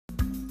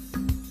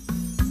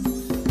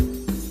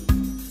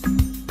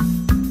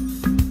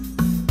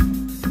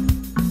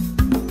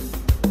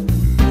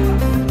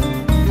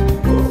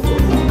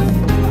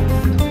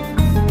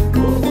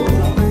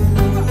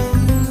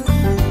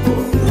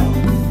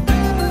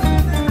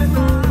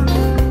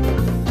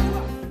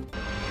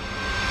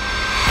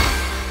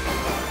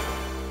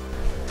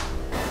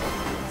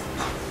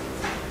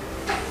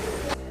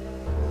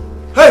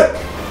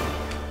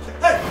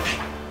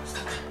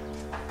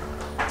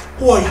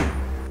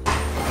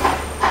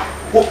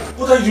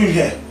What are you doing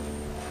here?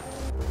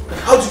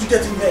 How did you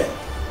get in here?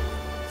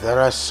 There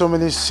are so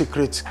many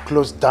secrets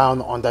closed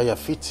down under your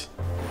feet,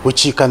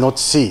 which you cannot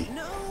see.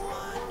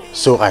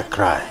 So I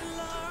cry.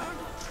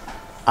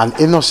 An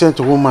innocent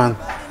woman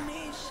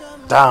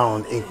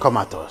down in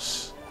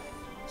comatose,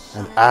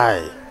 and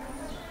I,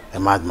 a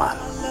madman.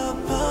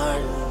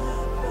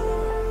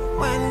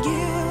 When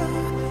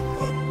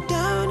you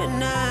down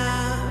and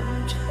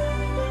out,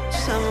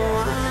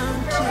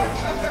 someone to...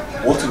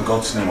 What in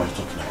God's name are you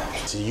talking about?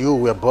 You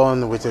were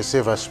born with a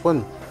silver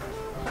spoon.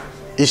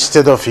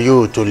 Instead of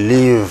you to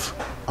live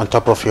on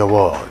top of your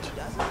world,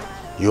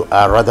 you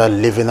are rather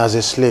living as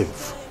a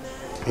slave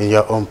in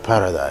your own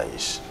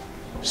paradise.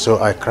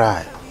 So I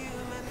cry.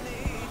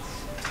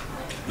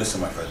 Listen,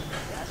 my friend.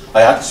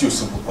 I asked you a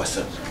simple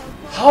question.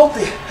 How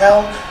the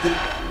hell did...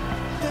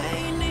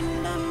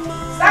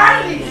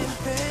 Sally!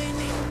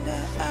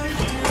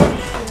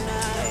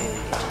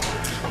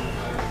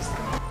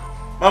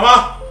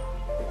 Mama!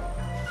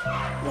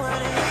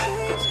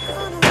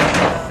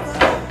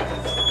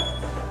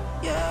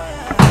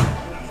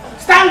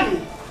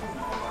 Stanley!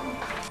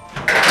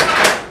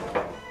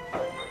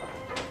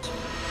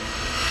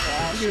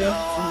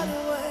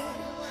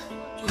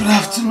 Good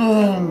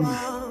afternoon.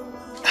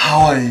 How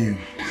are you?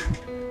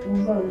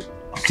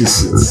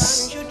 This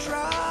is...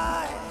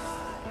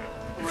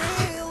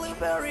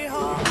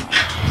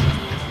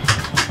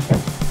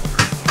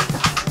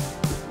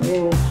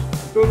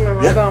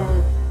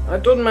 I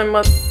told my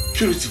mother.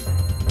 Purity.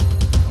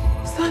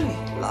 Stanley.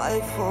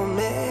 Life will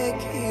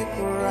make you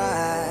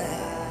cry.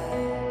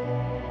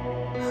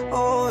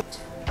 Oh.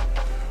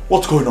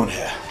 What's going on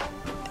here?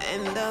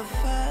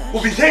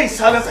 We'll be here in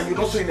silence and you're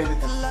not saying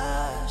anything.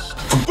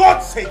 For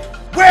God's sake,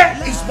 where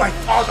is my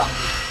father?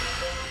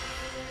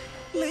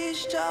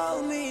 Please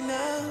tell me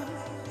now.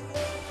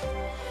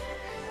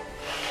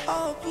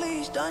 Oh,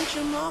 please don't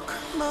you mock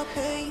my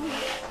pain.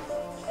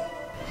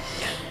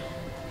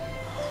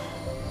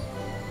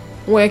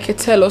 Where can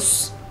tell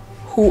us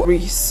who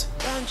is?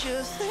 Don't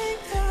you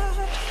think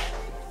that?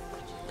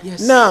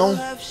 Yes. Now.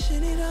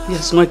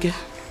 Yes, Mweke.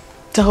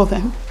 Tell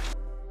them.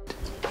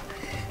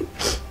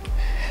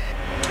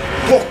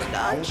 Talk!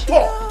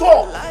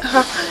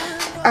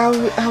 I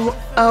will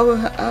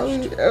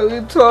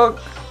talk.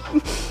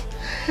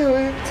 I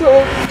will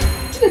talk.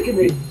 Look at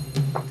me.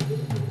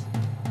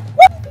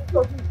 What are you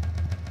talking?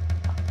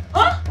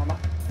 Huh? Mama.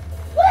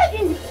 What are you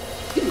doing?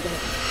 Give me that.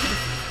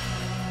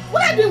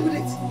 What are you doing with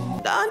it?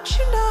 Don't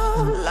you know,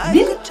 like a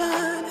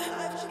turn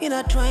in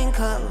a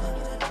twinkle,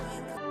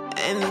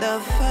 and the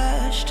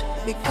first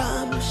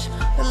becomes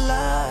the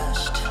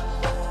last.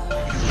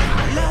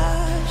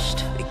 Last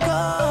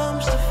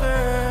becomes the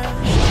first.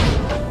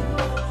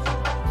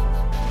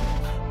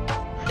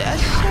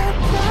 That's how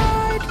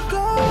pride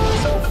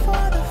goes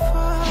before the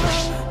fall.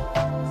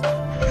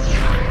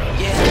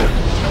 Yeah,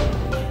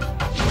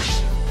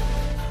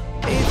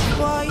 it's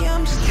why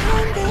I'm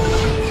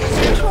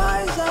standing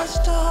twice as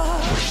tall.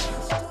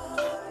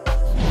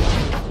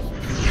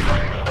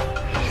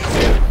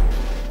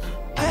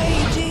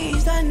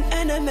 Pages an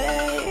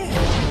enemy.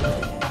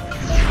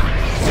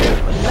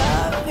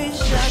 Love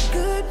is a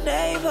good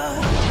neighbor.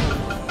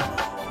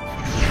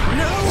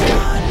 No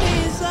one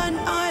is an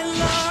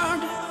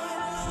island.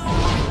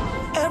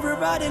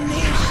 Everybody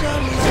needs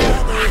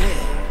somebody,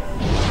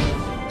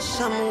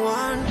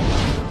 someone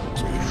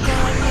to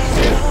call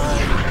upon.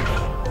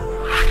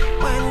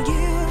 When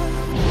you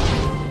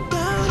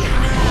down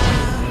and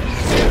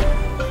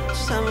out,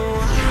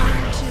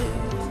 someone to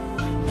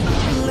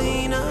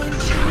lean on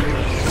to.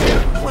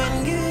 When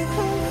you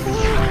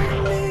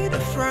need a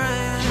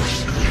friend.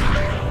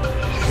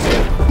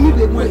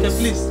 Mweke,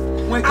 please.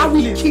 Mweke, I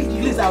will kill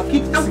you. Please, I'll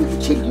keep this. I will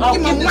kill you. I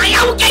will kill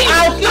you.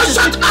 I'll kill you.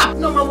 Shut up.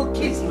 No, I will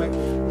kill you.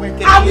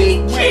 Mweke, I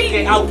will kill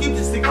you. I'll keep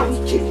the secret. I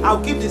will kill you.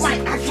 I'll keep the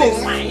secret.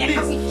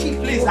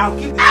 Please, I'll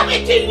keep the secret. I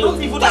will kill you. Not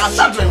even our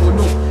children will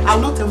know. I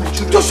will not tell my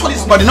children. Just for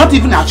this body, not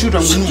even our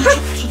children will know.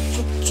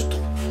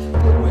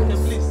 Mweke,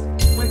 please.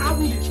 I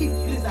will kill you.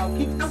 Please, I'll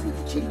keep the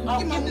secret. I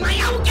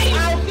will kill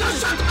you.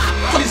 Shut up.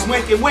 Please,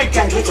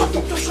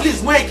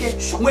 Mweke.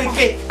 Please,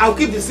 Mweke. I'll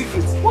keep the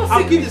secret.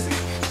 I'll keep the secret.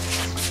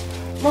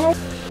 Mama,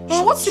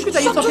 what secret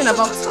are you talking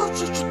about?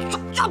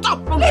 Shut up!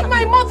 Leave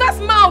my mother's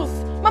mouth!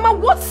 Mama,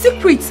 what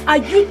secrets are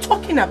you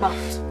talking about?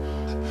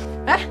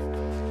 Eh?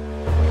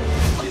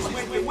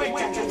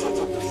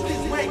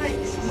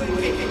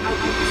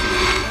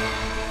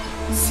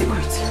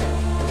 Secret.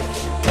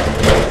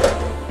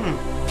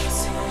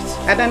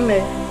 Secret. I don't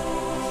know.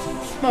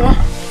 Mama.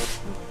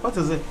 What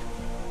is it?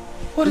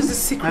 What is the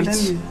secret? I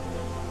don't know.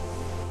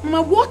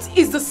 Mama, what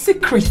is the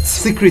secret?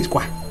 Secret,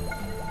 quoi?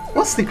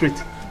 What secret?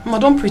 Mama,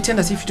 don't pretend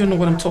as if you don't know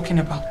what I'm talking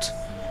about.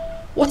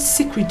 What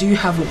secret do you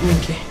have with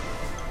Minke?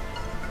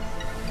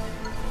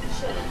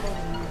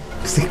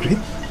 Secret?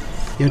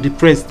 You're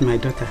depressed, my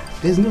daughter.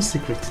 There's no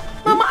secret.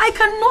 Mama, I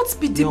cannot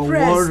be depressed.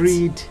 You're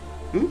worried.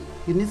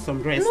 You need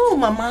some rest. No,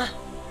 Mama.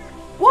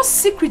 What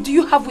secret do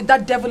you have with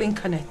that devil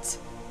incarnate?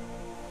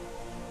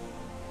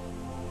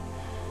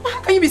 How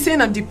can you be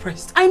saying I'm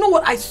depressed? I know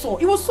what I saw.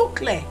 It was so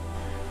clear.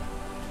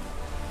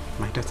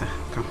 My daughter,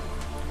 come.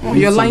 Oh,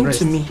 you're lying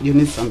to me. You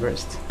need some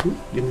rest.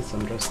 You need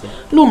some rest there.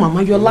 No,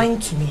 Mama, you're lying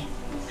to me.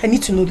 I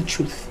need to know the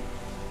truth.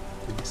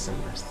 You need some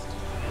rest.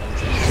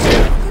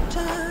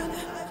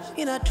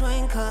 In a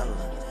twinkle,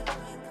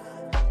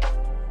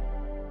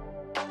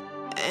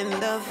 and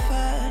the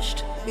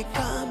first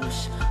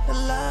becomes the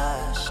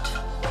last.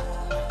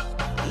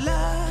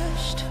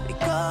 Last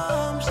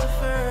becomes the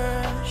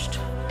first.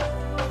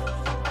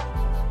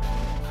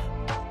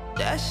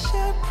 That's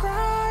why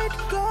pride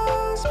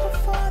goes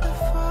before the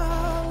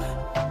fall.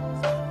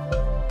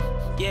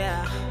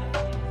 Yeah.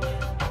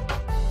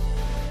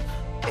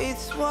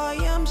 It's why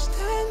I'm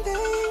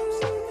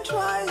standing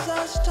twice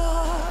as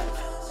tall.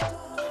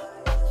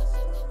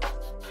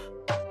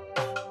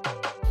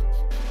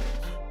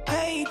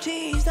 Hate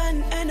is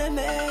an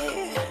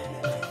enemy,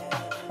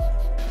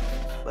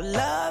 but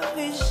love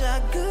is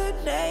a good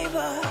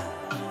neighbor.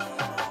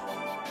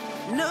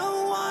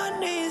 No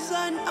one is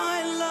an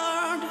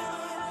island.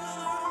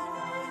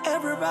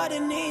 Everybody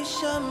needs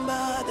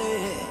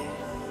somebody.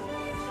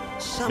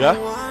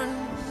 Someone.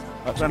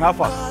 Friend, how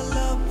far?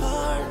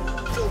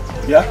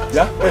 Yeah?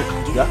 Hey,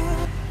 yeah?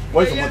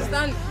 Where is your mother?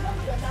 Stanley.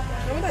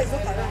 Your mother is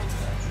not around.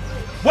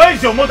 Where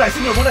is your mother? I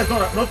see your mother is not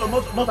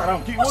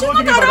around. She's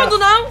not around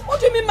now. What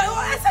do you mean?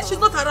 I said she's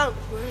not around.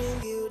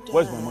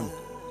 Where's my money?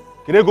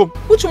 Can I go?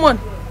 Which one?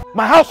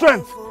 My house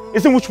rent.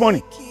 Isn't which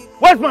money?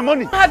 Where's my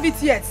money? We don't have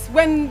it yet.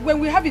 When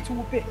we have it, we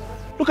will pay.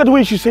 Look at the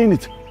way she's saying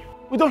it.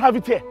 We don't have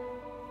it here.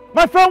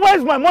 My friend,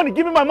 where's my money?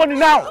 Give me my money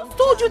now. I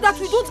told you that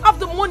we don't have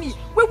the money.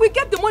 When we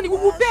get the money, we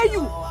will pay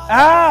you.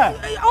 Ah!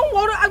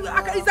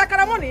 Is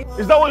that money?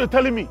 Is that what you're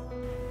telling me?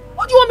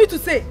 What do you want me to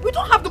say? We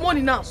don't have the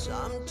money now.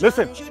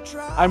 Listen,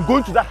 I'm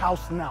going to that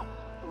house now.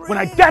 When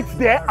I get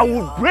there, I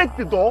will break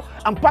the door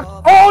and pack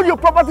all your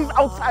properties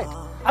outside.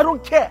 I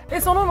don't care. Hey,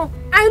 so no.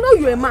 I know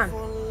you're a man,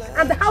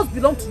 and the house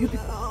belongs to you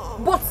people.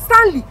 But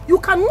Stanley, you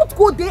cannot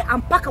go there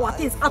and pack our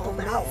things out of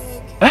the house.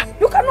 Eh?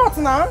 You cannot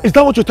now. Is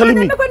that what you're telling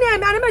me?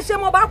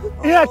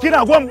 Yeah,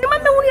 Kina, go on.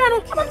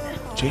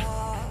 Jay,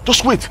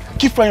 just wait.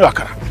 Keep frying your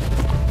akara.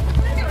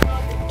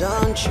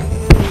 Don't you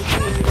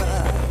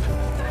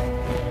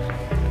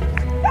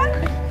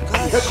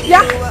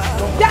Yeah,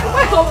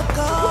 wait up. You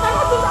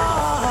cannot do that.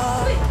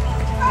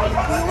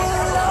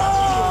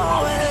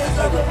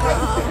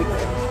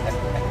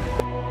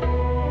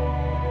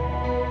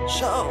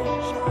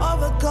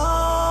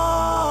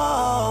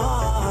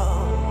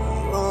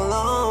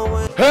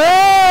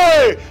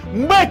 Hey!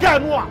 Make her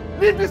know.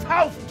 Leave this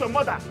house with your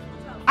mother.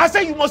 I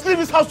say you must leave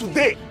this house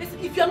today. Listen,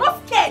 if you're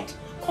not scared,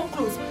 come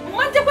close.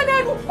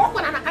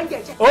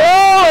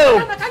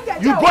 Oh!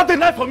 You brought the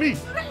knife for me?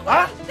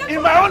 Huh?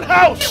 In my own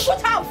house?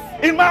 What house?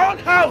 In my own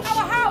house?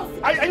 Our house.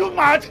 Are you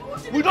mad?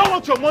 We don't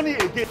want your money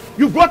again.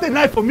 You brought a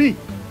knife for me.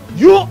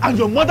 You and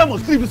your mother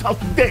must leave this house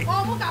today.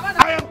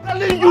 I am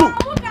telling you.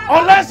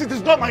 Unless it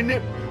is not my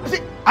name.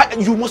 See,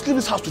 you must leave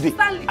this house today.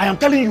 Stanley. I am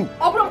telling you.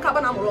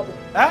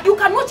 Huh? You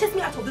cannot chase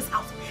me out of this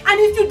house. And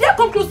if you dare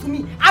come close to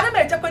me, I don't know.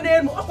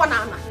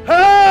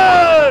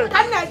 Hey!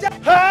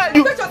 Hey!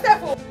 You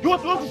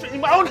want to stay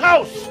in my own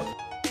house?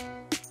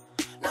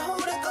 Now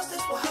who that cost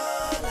this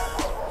wahala?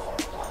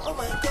 Oh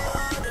my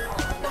God!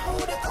 Now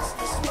who that cost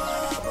this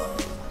trouble?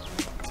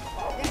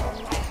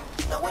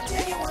 Now what do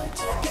you want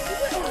to get?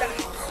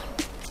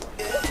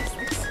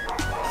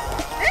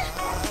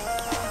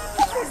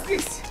 What is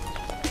this?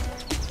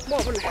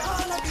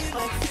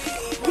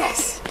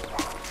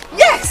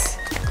 Yes!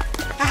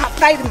 I have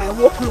tied my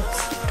work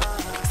clothes.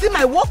 See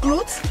my work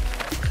clothes?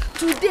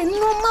 Today,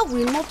 Norma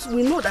will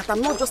know that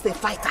I'm not just a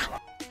fighter,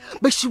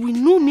 but she will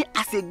know me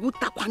as a good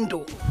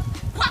taekwondo.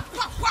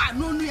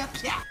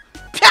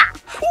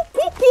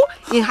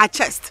 In her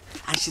chest,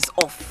 and she's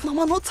off.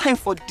 Mama, no time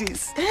for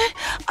this.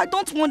 I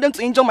don't want them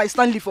to injure my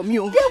Stanley from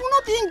you. They will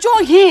not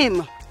injure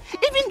him.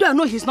 Even though I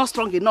know he's not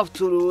strong enough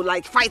to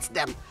fight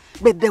them,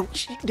 but they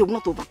will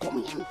not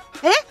overcome him.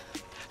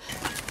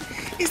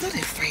 It's not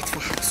a fight for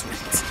house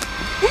rent.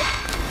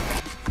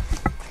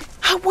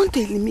 I want to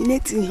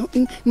eliminate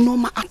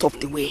Norma out of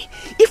the way.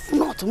 If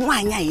not,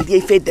 why are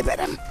you fed the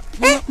bedroom?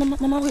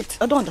 Mama, wait.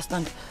 I don't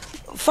understand.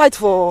 Fight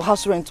for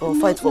house rent or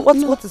fight for... What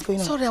is going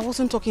on? Sorry, I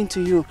wasn't talking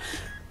to you.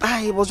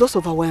 I was just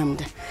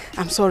overwhelmed.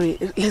 I'm sorry.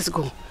 Let's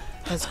go.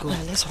 Let's go.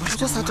 Let's hurry. It's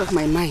just out of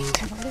my mind.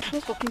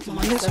 Let's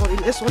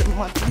hurry,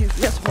 Mama, please.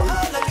 Let's hurry.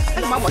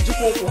 Mama, what you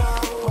go for?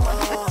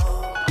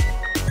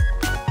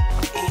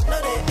 It's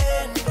not the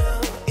end,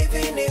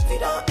 even if it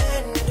don't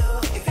end.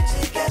 If it's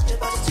a catch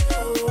up, it's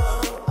too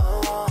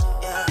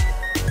yeah.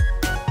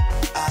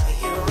 Are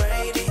you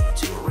ready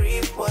to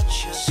reap what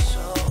you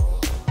sow?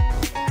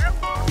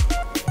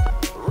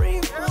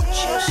 Reap what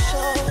you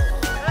sow.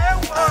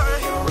 Are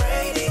you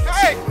ready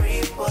to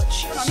reap what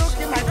you sow?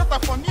 My daughter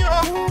from you.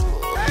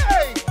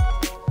 Hey!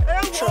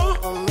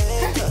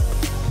 Troublemaker.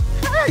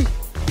 Hey!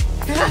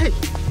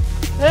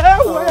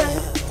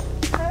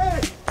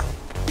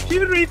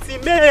 Purity,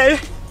 man!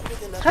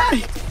 Hey!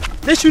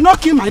 They should not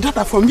kill my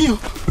daughter from you.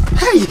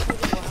 Hey!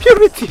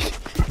 Purity!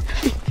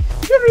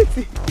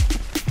 Purity!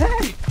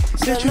 Hey!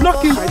 They should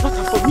not kill my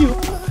daughter from you.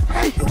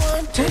 Hey!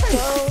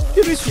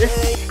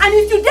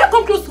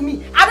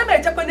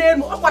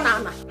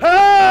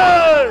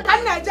 Hey!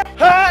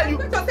 Hey! You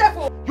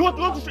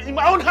want to stay in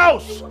my own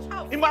house?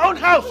 In my own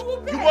house?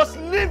 You must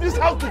leave this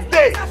house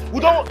today.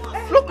 We don't.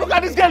 Look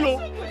at this girl.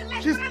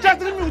 She's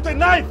threatening me with a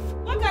knife.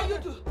 What can you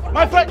do?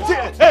 My friend,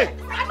 hey!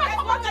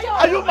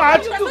 Are you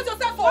mad?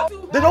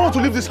 They don't want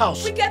to leave this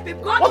house.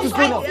 What is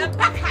going on?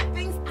 Pack her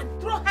things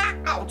and throw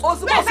her out.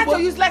 Also,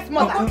 useless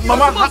mother.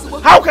 Mama,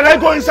 how can I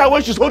go inside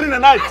when she's holding a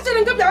knife?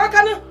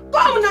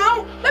 Come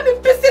now. Let me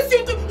pieces you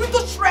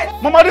into shreds.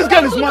 Mama, this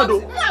girl is mad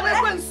though.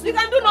 You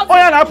can do nothing. Oh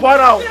yeah, now pour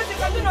out. You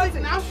can do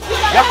nothing now.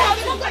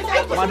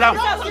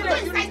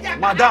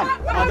 Madam,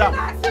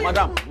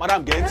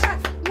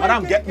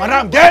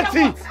 get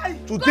it.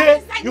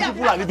 Today, you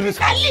people are leaving this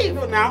house.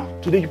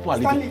 Today, you people are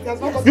leaving.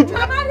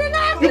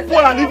 You people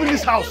are leaving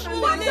this house.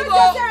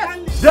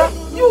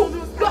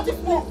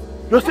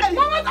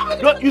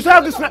 You say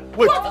have this.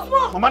 Wait,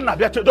 Mama,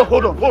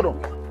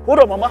 hold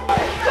on, Mama.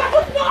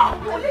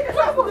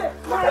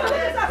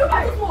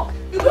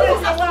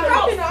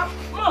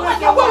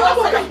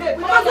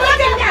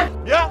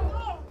 Yeah.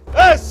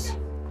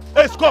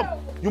 Yes, come.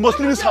 You must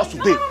leave this house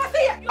today.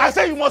 I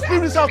say you must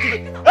leave this house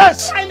today.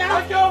 Yes.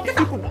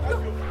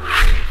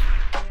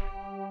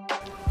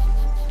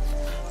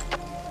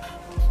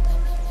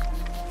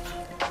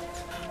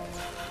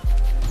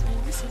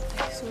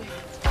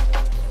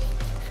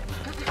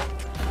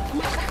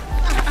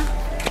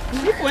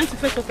 You went to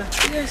fetch water?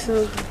 Yes,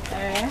 so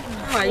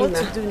how are you now? What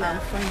to do now? I'm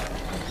fine.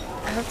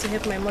 I have to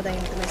help my mother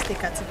in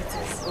domestic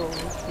activities. Oh.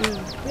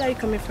 Where are you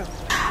coming from?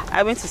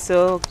 I went to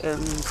sell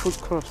food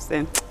crops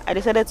then. I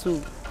decided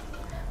to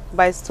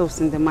buy stuffs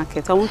in the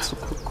market. I want to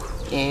cook.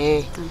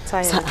 I'm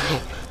tired.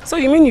 So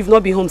you mean you've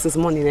not been home since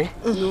morning, eh?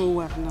 No,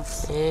 I've not.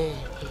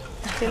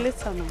 Okay,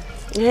 later now.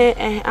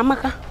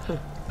 Amaka.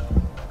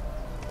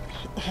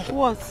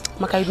 What?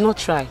 Amaka, you did not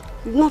try.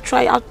 You did not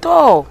try at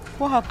all.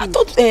 What happened? I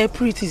thought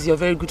Preet is your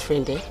very good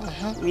friend, eh?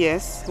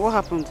 Yes. What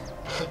happened?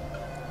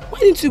 Why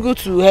didn't you go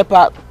to help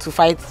her to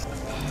fight?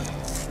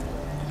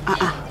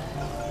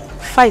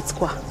 Fight,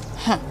 kwa?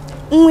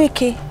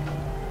 Nweke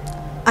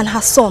and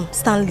her son,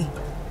 Stanley,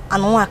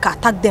 and Nwaka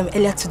attacked them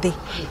earlier today.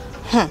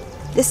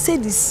 They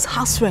said it's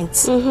house rent.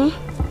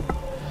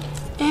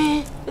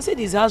 They said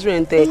it's house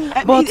rent,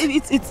 but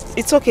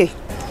it's okay.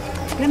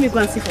 Let me go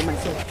and see for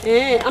myself.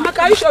 Amaka,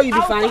 are you sure you'll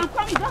be fine?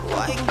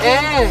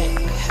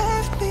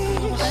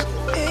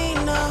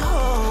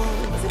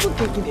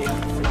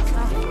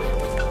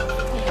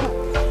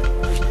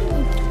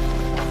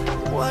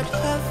 What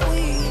have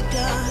we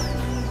done?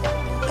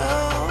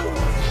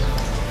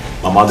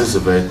 Mama, this is a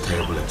very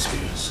terrible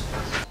experience.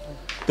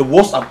 The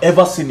worst I've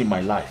ever seen in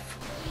my life.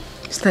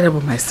 It's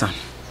terrible, my son.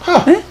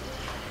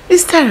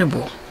 It's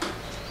terrible.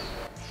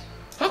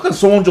 How can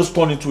someone just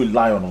turn into a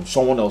lion on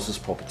someone else's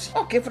property?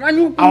 Okay, for a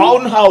new our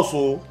own house,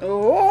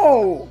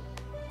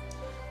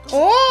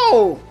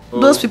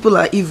 Those people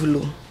are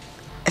evil,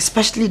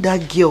 especially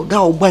that girl, that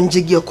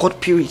Obanje girl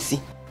called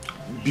Purity.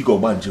 Big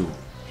Obanje.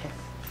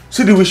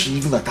 See the way she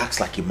even attacks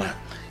like a man.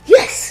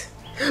 Yes,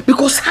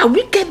 because her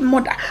wicked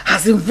mother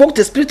has invoked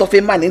the spirit of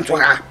a man into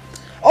her.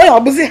 Oh,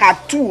 you're busy her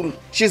tool.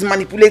 She's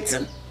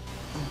manipulating.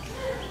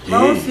 My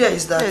own fear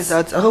is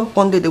that I hope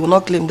one day they will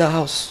not claim that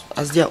house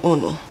as their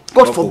own.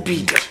 God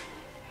forbid.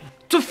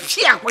 To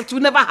fear what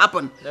will never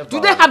happen. Never. Do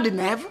they have the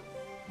nerve?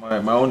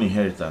 My own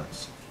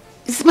inheritance.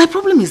 My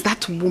problem is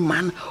that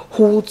woman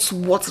holds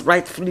what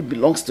rightfully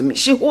belongs to me.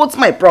 She holds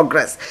my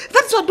progress.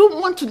 That's why I don't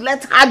want to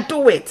let her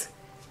do it.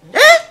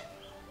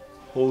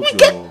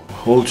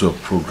 Hold your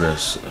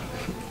progress.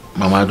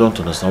 Mama, I don't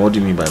understand. What do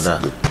you mean by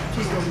that?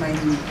 Please don't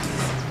mind me.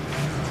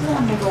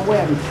 I'm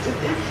overwhelmed.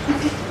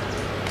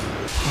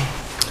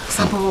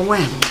 I'm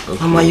overwhelmed.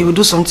 Okay. Mama, you will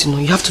do something.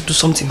 You have to do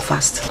something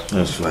fast.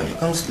 Yes, right. You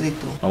can't sleep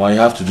though. Mama, you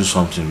have to do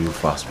something real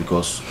fast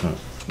because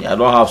I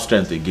don't have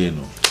strength again.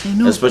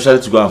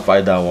 Especially to go and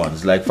fight that one.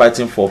 It's like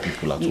fighting 4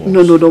 people at once.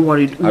 No, don't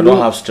worry. I don't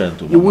have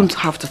strength. You won't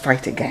have to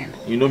fight again.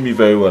 You know me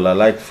very well. I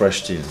like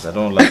fresh things. I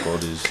don't like all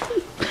this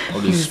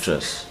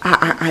stress.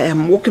 I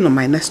am working on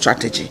my next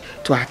strategy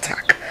to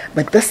attack.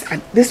 But this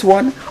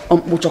one,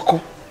 Mochoko.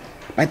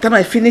 By the time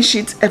I finish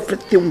it,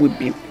 everything will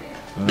be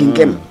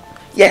gingem.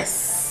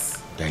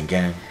 Yes.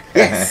 Gingem.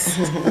 Yes.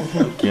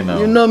 Okay now.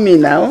 You know me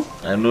now.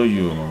 I know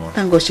you, Mama.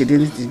 Thank God she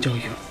didn't enjoy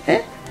you.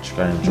 She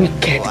can't enjoy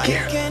wicked girl.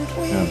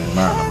 I'm a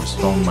man. I'm a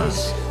strong man.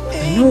 I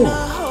know.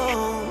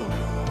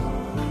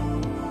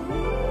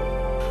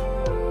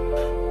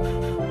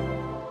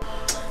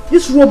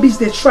 This rubbish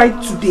they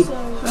tried today.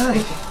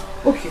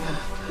 Okay.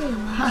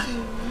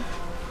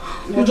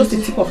 You're just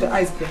the tip of the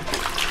iceberg.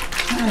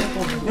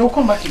 They will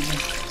come back again.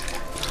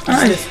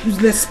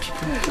 Useless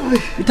people.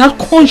 Without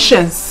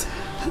conscience.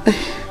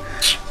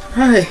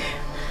 Hi.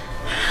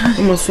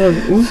 I'm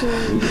sorry.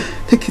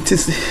 Take it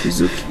easy.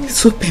 It's okay. It's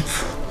so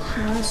painful.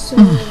 I'm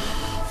sorry.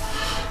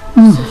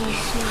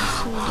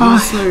 I'm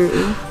sorry.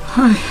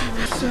 Hi.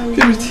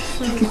 Purity,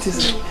 take it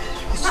easy.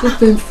 It's so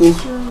painful.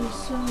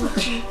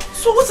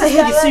 So what's I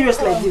hear is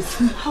serious like this?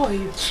 How are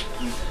you?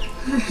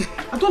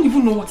 I don't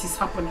even know what is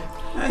happening.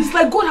 It's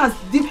like God has,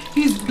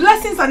 His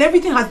blessings and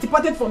everything has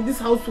departed from this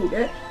household.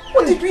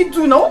 What did we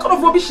do now? What kind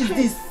of rubbish is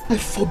this? I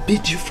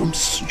forbid you from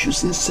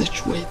using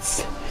such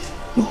words.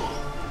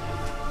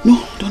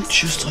 No,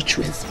 don't use such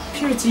words.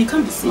 Purity, you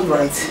can't be saying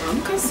that.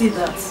 You can't say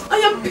that. I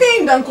am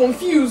pained and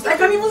confused. I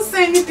can't even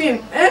say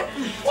anything. Eh?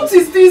 What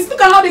is this? Look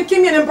at how they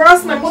came here and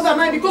embarrassed my mother and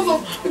I because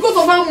of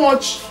how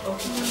much.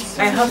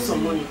 Okay. I have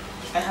some money.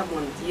 I have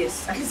money,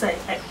 yes. At least I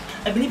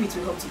believe it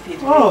will help to pay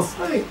the bills.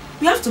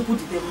 We have to put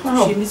the devil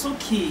to shame. It's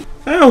okay.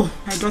 Oh,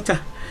 my daughter.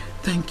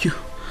 Thank you.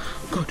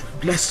 God will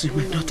bless you,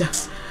 my daughter.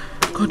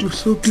 God will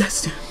so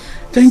bless you.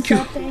 Thank you.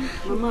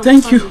 Mama,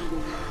 thank you.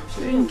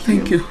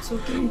 Thank you.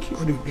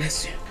 God will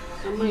bless you.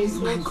 Mama,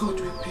 my God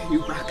will pay you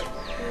back.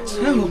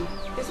 How?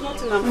 It's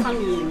not in our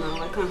family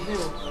now. I can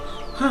help.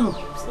 How?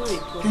 It's not a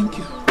problem. Thank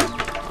you.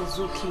 It's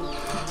okay.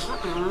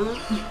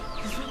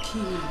 It's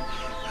okay.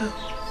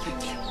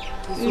 Thank you.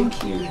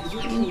 Thank you. It's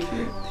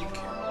okay.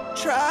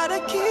 Try to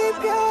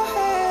keep your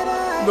head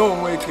up. No,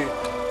 Mweke.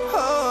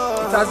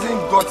 It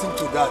hasn't gotten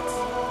to that.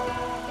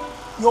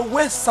 Your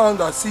words sound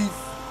as if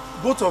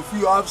both of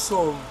you have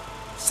some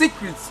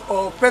secrets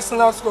or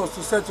personal scores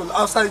to settle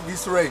outside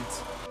this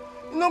rent.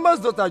 Numbers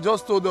daughter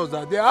just told us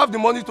that they have the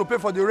money to pay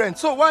for the rent.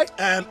 So why?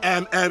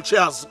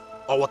 Cheers,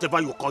 or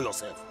whatever you call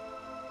yourself.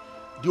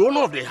 The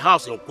owner of the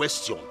house in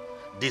question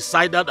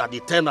decided that the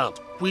tenant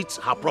quit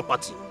her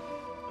property.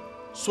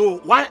 So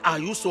why are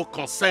you so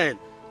concerned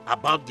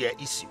about their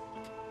issue?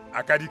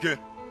 Akadike,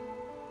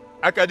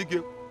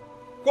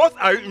 what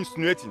are you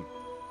insinuating?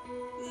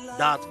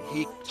 That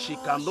she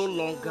can no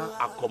longer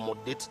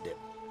accommodate them.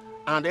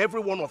 And every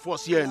one of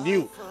us here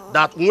knew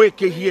that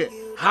Mweke here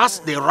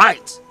has the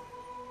right,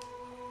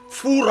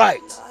 full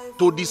right,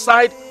 to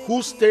decide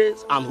who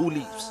stays and who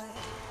leaves.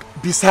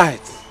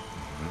 Besides,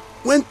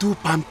 when two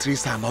palm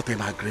trees are not in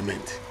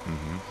agreement,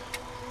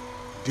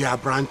 their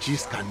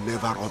branches can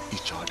never rub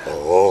each other.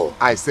 Oh.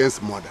 I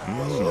sense murder.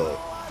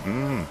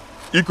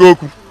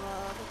 Ikoku,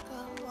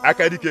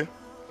 Akadike,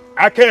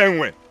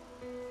 Akenwe,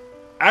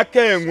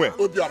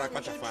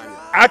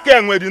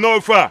 do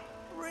not far.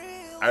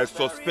 I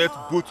suspect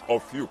both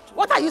of you.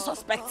 What are you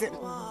suspecting?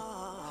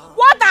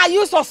 What are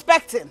you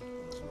suspecting?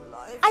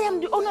 I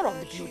am the owner of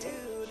the building.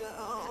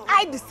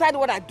 I decide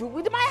what I do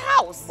with my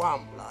house.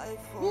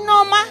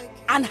 Norma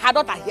and her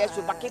daughter here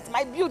should vacate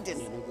my building.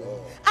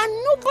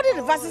 And nobody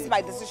reverses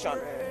my decision.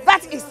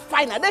 That is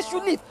final. They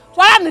should leave.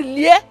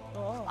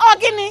 Oh,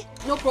 Guinea.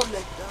 No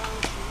problem.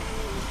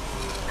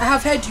 I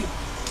have heard you.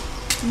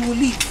 You will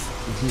leave.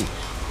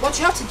 But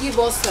you have to give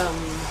us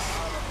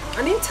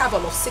an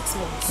interval of 6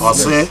 months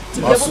to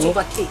be able to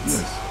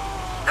vacate.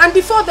 And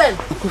before then,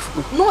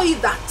 know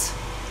it that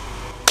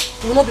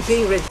you will not be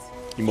paying rent.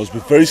 You must be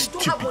very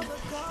stupid.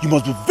 You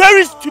must be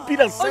very stupid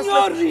and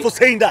senseless for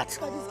saying that.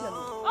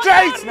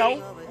 Try it now.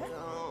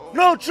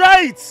 No,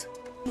 try it.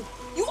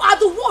 You are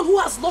the one who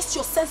has lost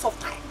your sense of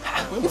time.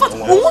 In fact,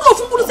 you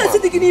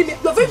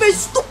are very, very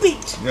stupid.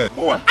 Yeah.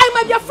 I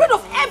might be afraid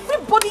of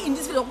everybody in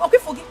this video. Okay,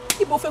 forgive me.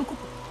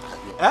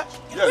 Yes.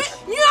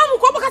 Me?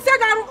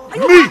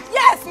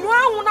 Yes, You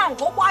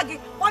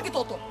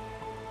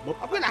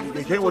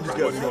hear what this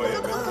girl is doing?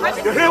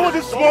 You hear what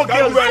this small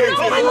girl is doing?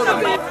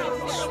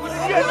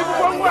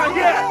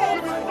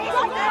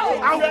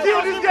 I will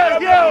kill this girl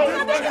here.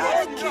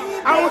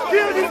 I will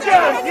kill this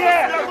girl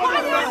here.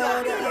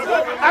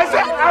 I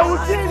said I will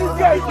kill this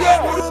girl here.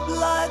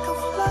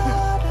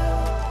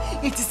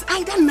 It is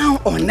either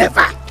now or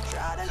never.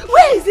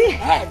 Where is the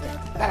head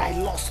that I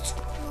lost?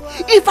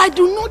 If I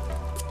do not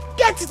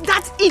get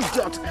that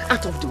idiot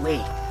out of the way,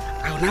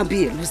 I will now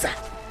be a loser.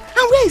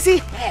 And where is the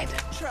head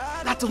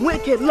that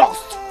Mweke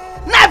lost?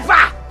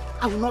 Never!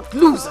 I will not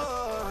lose.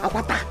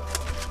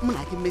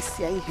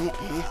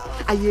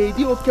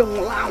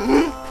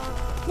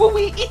 We will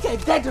eat a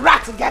dead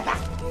rat together.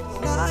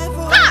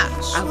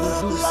 I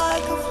will lose.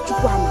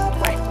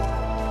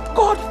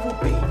 God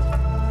forbid.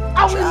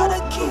 I will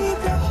not keep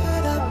your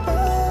head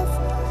above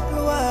the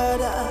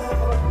water.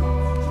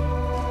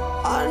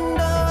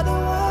 Under the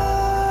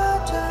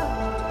water.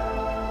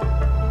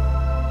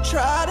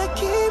 Try to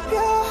keep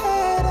your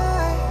head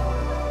high.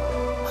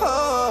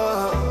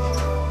 Oh.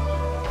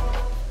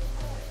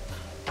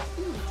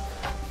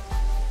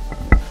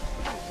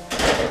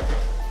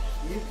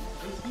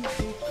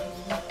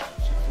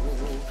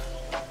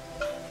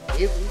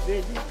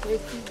 Everybody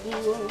take it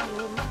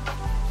home.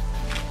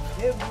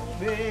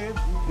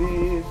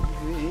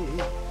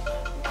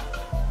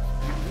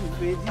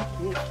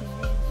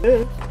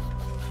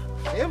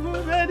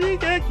 Everybody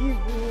take it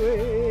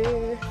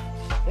away.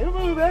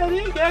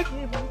 Everybody take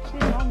it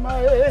on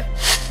my way.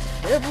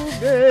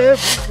 Everybody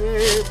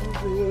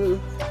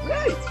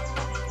right.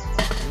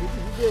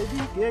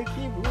 Everybody take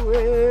it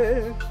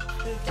away.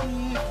 Take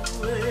it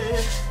away.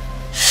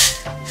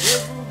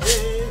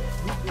 Everybody.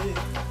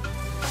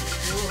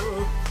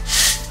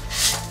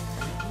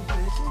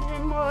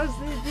 Must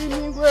be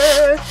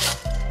anywhere,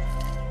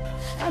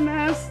 and I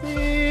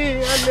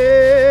see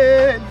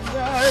hallelujah,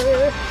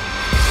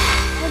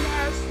 and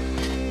I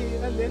see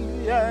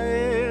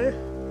hallelujah.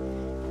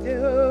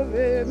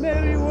 Jehovah,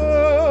 Mary,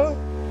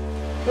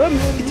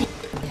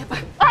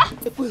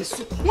 What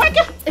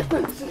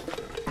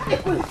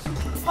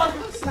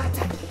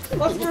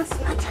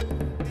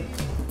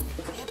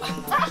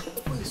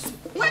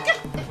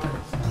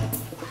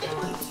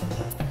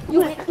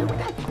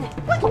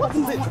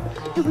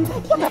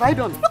have I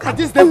done? Look at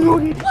this devil.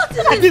 Look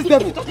at this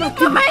devil. Look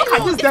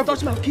at this devil.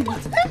 Touch me, I'll kill you.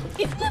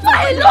 If you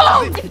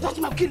alone. If you touch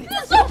me, I'll kill you.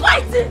 Stop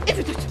fighting. If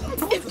you touch me,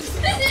 what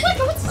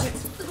is it?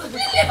 Leave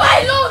me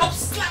alone. I'll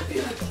slap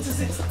you. What is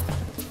it?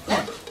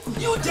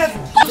 You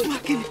devil. Touch me, I'll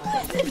kill you.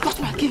 If you touch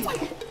me, I'll kill you.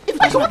 If you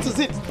touch me, what is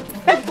it?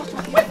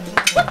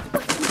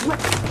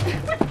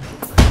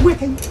 Where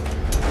can you?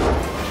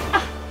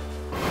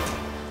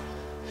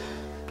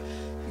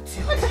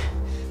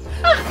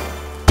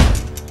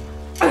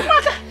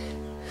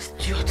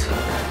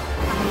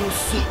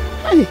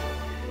 Hey.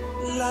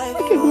 Life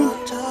will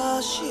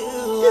toss you.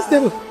 Yes,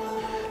 devil.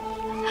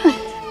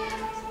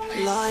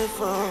 Life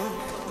will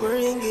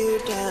bring you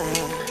down.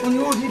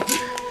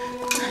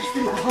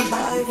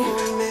 Life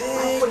will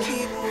make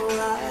you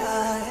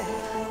cry.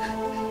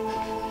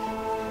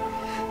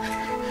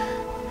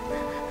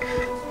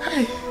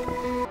 Hey.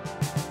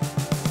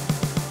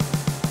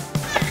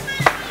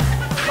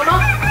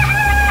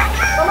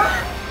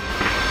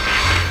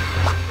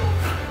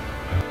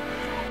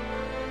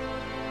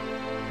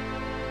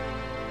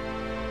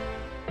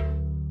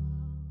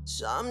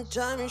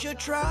 Sometimes you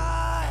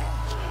try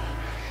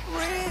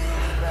really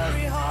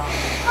very hard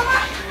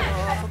to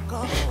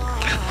overcome.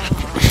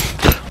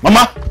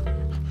 Mama!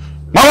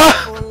 Mama!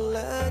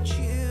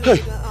 Hey!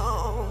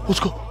 What's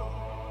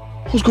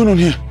going on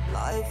here?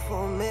 Life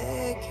will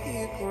make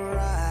you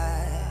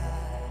cry.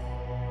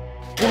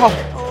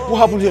 What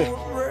happened here?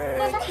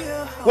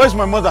 Where's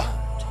my mother?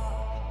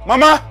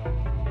 Mama!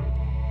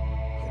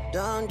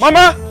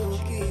 Mama!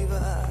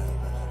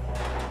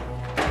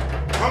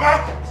 Mama!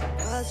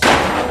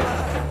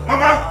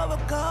 Mama!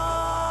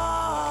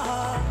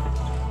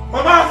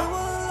 Mama!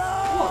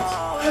 What?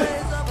 Hey.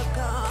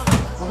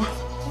 Mama?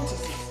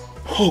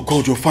 Oh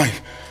God, you're fine.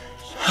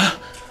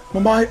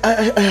 Mama, I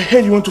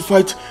heard you want to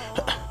fight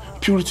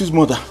Purity's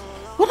mother.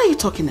 What are you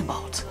talking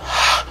about?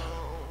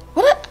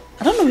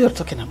 I don't know what you're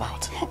talking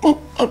about.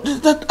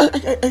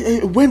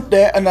 I went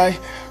there and I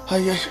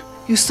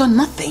You saw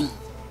nothing.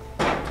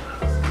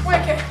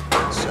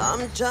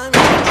 Sometimes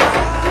you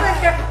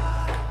try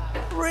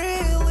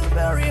really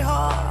very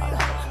hard.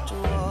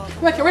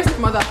 Where's your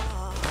mother?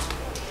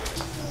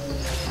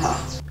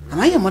 Am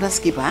I your mother's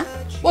keeper?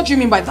 What do you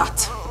mean by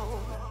that?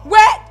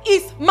 Where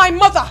is my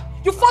mother?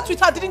 You fought with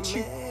her, didn't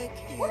you?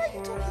 What are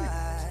you talking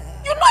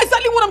about? You know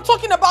exactly what I'm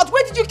talking about.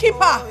 Where did you keep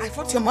her? I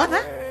fought your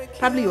mother?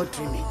 Probably you're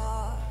dreaming.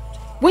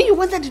 When you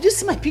went there, did you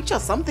see my picture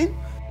or something?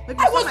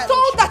 I was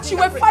told that you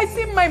were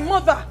fighting my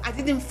mother. I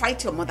didn't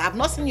fight your mother. I've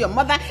not seen your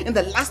mother in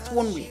the last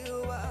 1 week.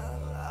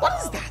 What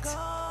is that?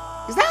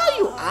 Is that how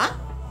you are?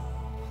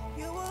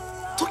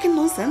 Talking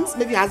nonsense?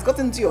 Maybe it has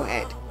gotten into your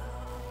head.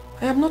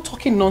 I am not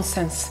talking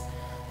nonsense,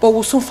 but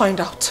we'll soon find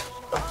out.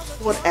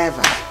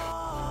 Whatever.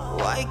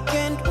 Why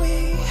can't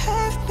we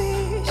have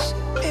peace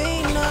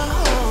in our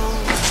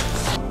home?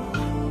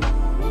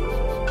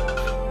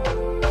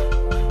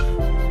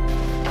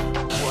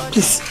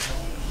 Please.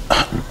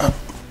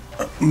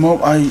 Mom,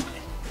 what are you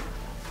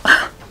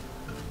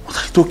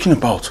talking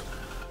about?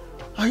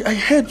 I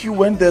heard you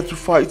went there to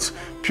fight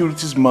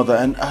Purity's mother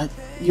and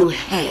You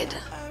heard?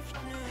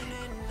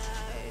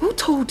 Who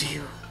told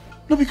you?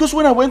 No, because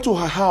when I went to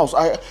her house,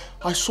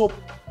 I saw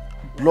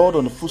blood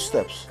on the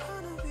footsteps.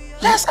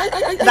 Yes,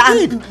 I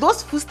did.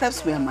 Those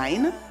footsteps were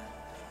mine.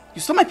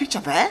 You saw my picture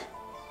there?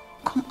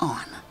 Come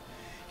on.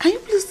 Can you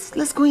please,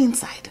 let's go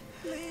inside.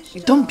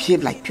 You don't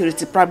behave like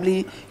Purity.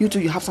 Probably you two,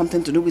 you have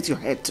something to do with your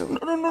head too.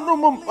 No,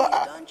 Mom.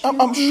 I'm sure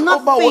nothing.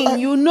 about what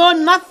You know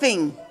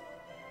nothing.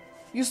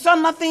 You saw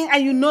nothing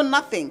and you know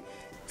nothing.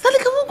 Sally,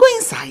 can we go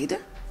inside?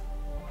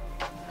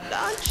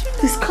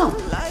 Please come.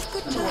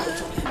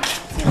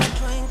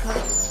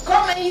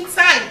 Come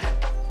inside.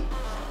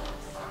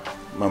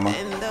 Mama.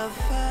 And the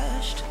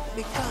first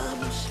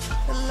becomes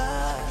the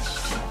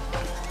last.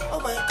 Oh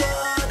my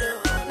God,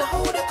 now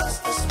who the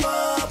cost this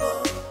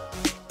bubble?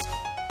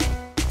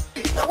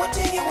 Now what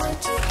do you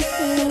want to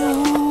get?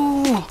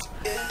 Oh.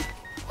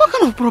 What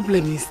kind of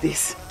problem is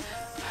this?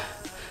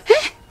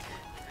 Eh?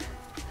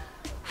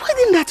 Why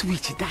didn't that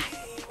witch die?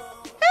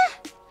 Eh?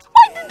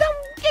 Why did that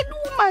wicked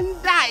woman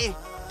die?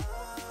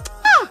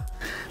 Ah.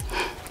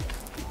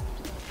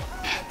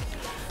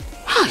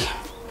 Hi.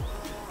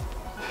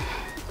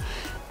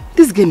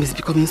 This game is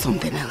becoming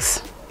something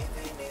else.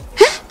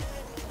 Eh?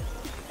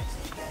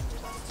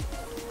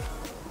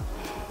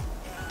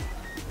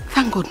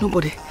 Thank God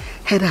nobody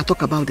heard her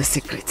talk about the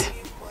secret.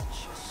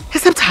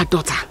 Except her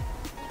daughter,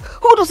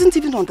 who doesn't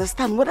even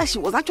understand whether she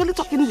was actually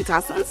talking with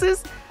her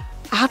senses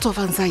out of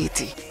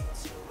anxiety.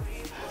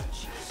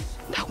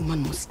 That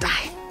woman must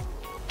die.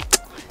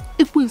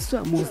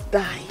 Ikwensu must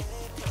die.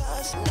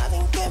 Cause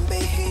nothing can be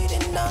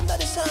hidden under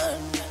the sun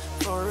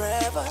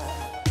forever.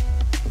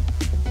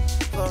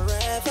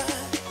 Forever.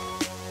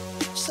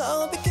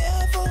 So be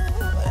careful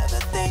with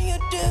everything you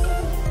do.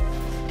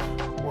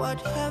 What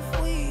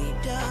have we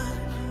done?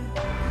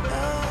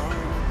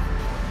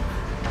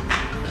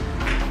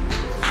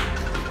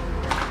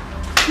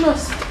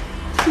 Nurse,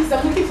 please,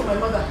 I'm looking for my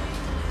mother.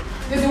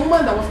 There's a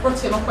woman that was brought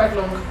here not quite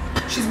long.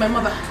 She's my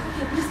mother.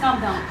 Okay, please calm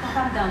down.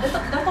 Calm down. The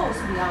doctor will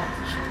soon be out.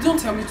 Don't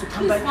tell me to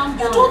calm Please down. calm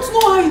down. You don't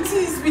know how it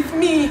is with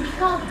me.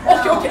 Calm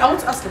down. Okay, I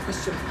want to ask a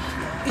question.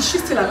 Is she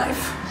still alive?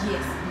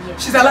 Yes.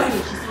 She's alive?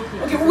 She's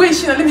okay. Okay, where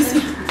is she now? Let me see.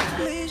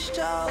 Please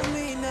tell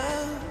me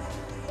now.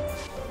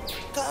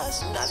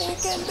 Cause nothing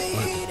can be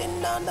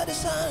hidden under the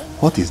sun.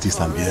 What is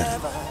this I'm hearing?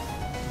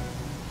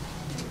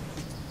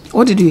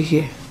 What did you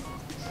hear?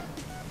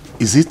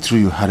 Is it true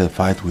you had a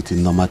fight with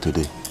Norma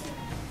today?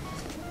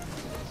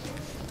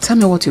 Tell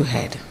me what you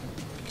heard.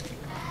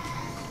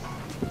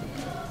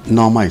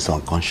 Norma is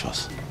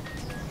unconscious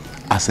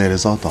as a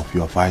result of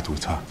your fight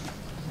with her.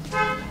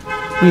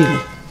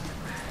 Really?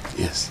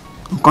 Yes.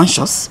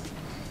 Unconscious?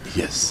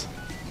 Yes.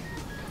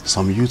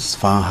 Some youths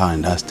found her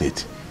in that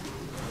state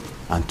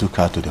and took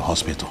her to the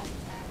hospital.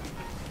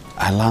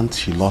 I learned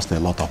she lost a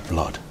lot of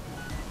blood.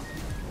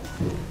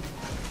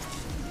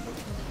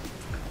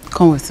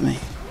 Come with me.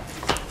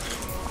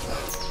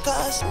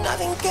 Cause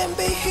nothing can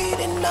be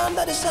hidden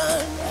under the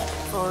sun.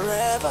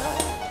 Forever.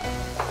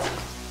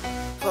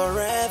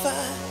 Forever.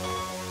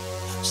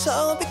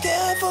 So be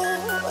careful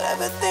with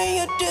everything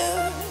you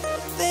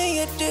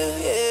do,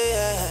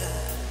 yeah.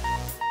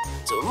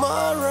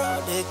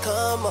 Tomorrow they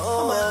come,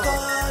 oh my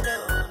God,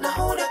 oh. Now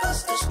who they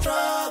cause the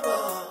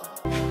struggle?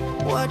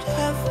 What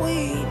have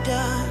we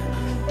done?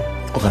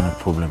 What kind of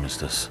problem is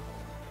this?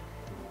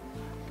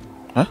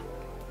 Huh?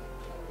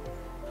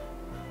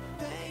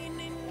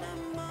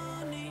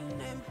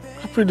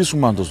 I pray this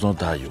woman does not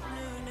die you.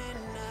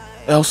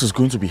 Else it's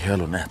going to be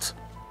hell on earth.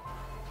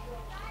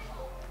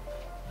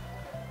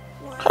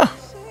 Huh.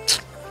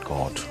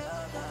 God.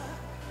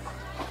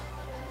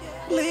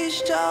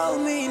 Please tell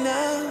me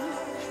now.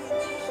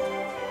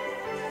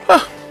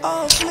 Huh.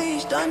 Oh,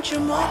 please don't you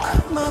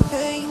mock my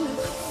pain.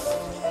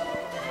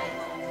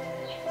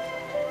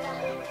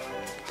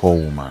 Poor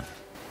woman.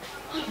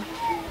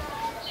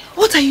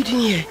 What are you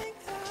doing here?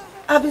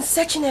 I've been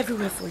searching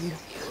everywhere for you.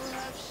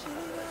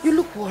 You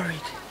look worried.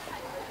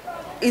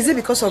 Is it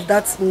because of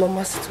that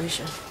normal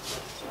situation?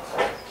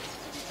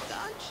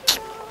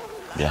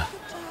 Yeah.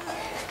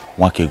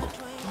 1 kg.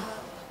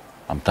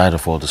 I'm tired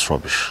of all this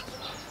rubbish.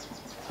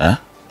 Eh?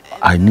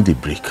 I need a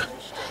break.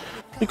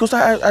 Because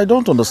I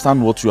don't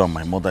understand what you and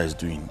my mother is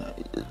doing.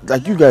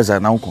 Like you guys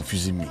are now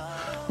confusing me.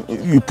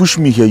 You push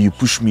me here, you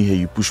push me here,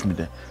 you push me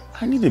there.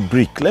 I need a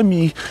break. Let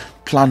me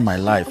plan my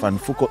life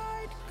and focus.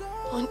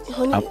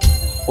 Honey?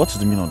 What is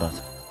the meaning of that?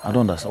 I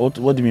don't understand.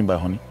 What do you mean by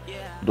honey?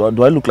 Do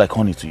I look like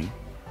honey to you?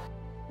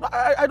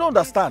 I don't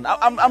understand.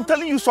 I'm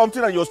telling you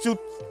something and you're still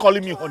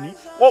calling me honey.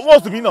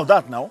 What's the meaning of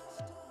that now?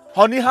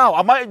 Honey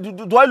how?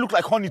 Do I look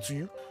like honey to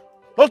you?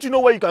 Don't you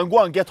know where you can go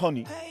and get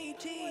honey?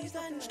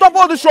 Stop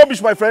all this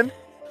rubbish, my friend.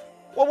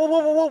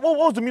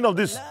 What's the meaning of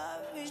this?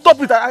 Stop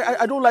it.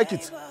 I don't like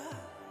it.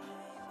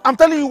 I'm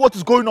telling you what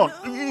is going on.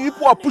 You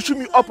people are pushing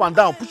me up and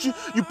down.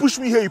 You push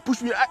me here, you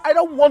push me. I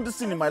don't want this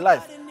thing in my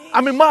life.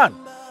 I'm a man.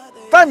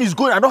 Time is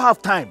going. I don't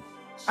have time.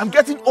 I'm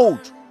getting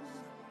old.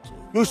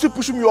 You're still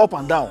pushing me up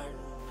and down.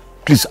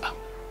 Please,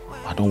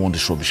 I don't want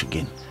this rubbish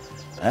again.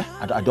 Eh?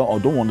 I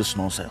don't want this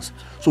nonsense.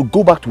 So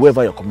go back to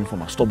wherever you're coming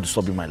from and stop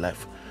disturbing my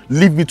life.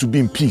 Leave me to be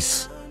in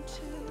peace.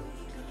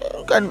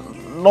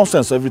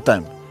 Nonsense every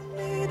time.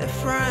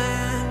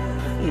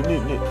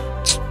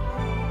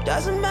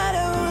 Doesn't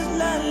matter who's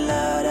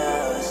landlord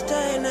or who's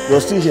tenant.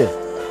 You're still here.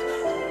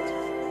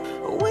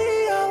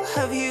 We all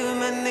have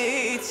human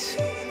needs.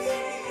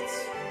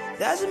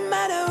 Doesn't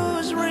matter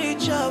who's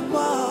rich or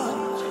poor.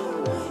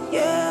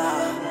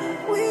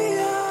 Yeah, we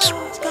all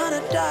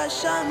gonna die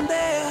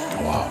someday.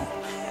 Wow.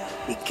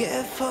 Be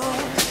careful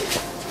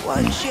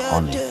what you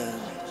honey. do.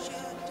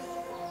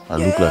 I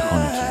look like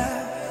honey to you.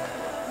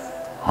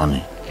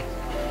 Honey.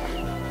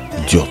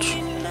 Idiot.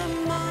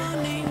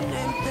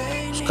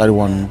 Just carry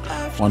one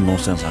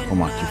nonsense and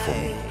come and keep for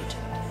me.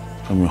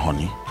 Tell me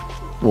honey.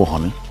 What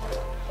honey?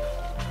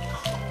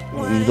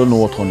 You don't know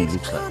what honey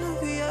looks like.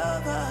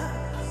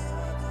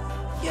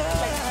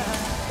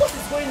 What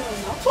is going on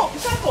now? Talk, you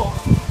can't talk.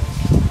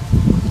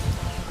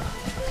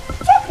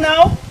 Talk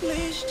now.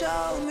 Please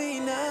tell me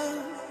now.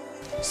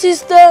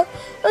 Sister,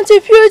 Auntie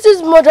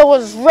Purity's mother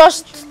was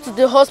rushed to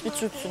the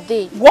hospital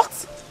today.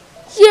 What?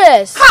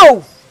 Yes.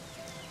 How?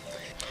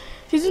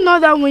 Is it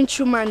not that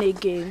winter man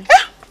again?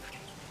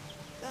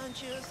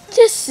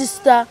 Yes,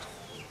 sister.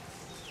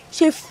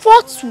 She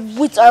fought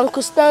with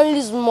Uncle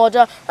Stanley's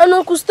mother and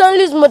Uncle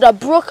Stanley's mother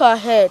broke her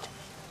head.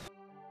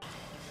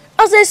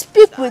 As I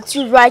speak with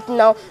you right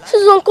now,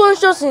 she's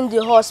unconscious in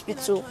the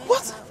hospital.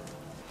 What?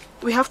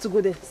 We have to go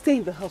there. Stay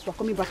in the house. We're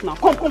coming back now.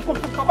 Come. I'm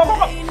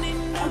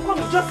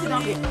coming. Just sit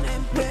down here.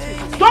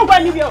 Wait. Don't go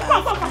anywhere.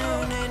 Come.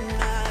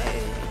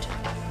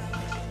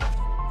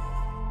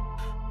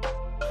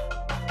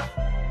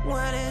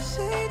 When is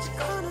it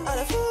gonna out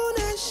of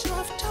fullness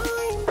of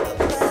time?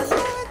 The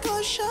light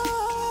will show.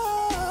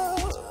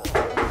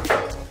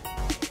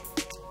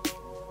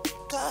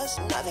 Cause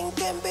nothing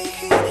can be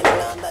hidden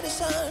under the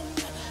sun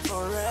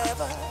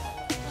forever.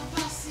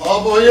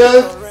 Oh boy,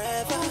 yeah.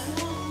 Forever.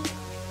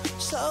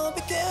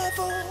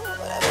 careful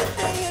with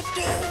everything you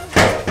do,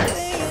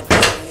 everything you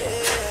do,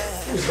 yeah.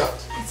 Who's that?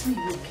 It's me.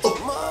 Oh,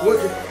 wait.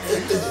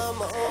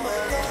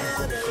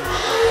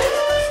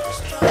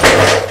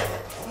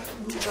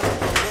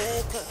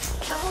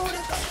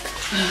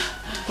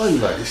 Why are you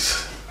like this?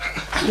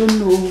 I don't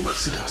know.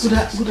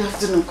 Good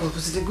afternoon,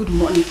 Coach. Good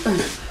morning.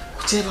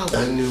 Whichever one.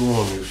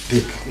 Anyone you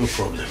take, no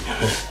problem.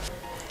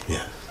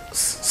 Yeah.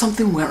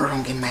 Something went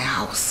wrong in my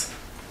house.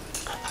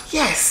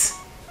 Yes.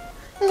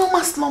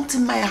 Norma slumped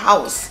in my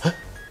house. Huh?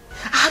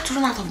 I had to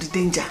run out of the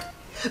danger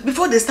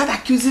before they start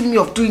accusing me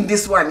of doing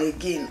this one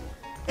again.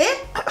 Eh?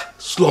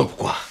 Slump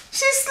quoi?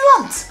 She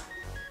slumped.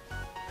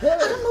 I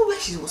don't know where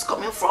she was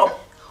coming from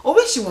or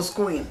where she was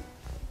going.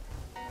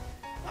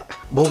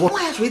 But what?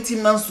 Why are you waiting,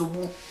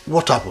 Mansubu?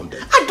 What happened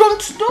then? I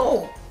don't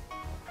know.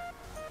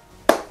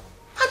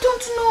 I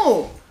don't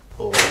know.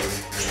 Oh.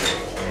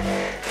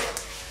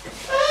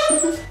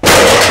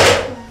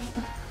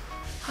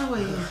 How are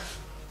you?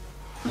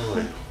 How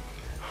are you?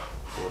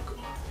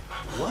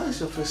 Why is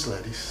your face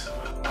like this?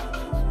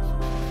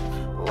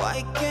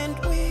 Why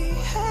can't we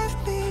have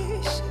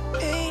peace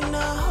in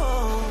our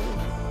home?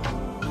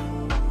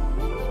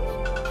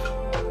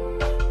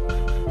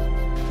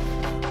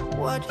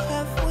 What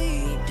have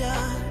we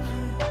done?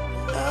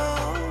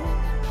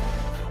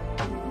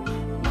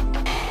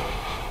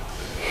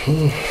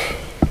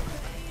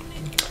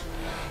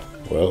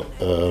 Well,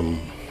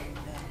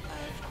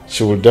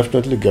 she will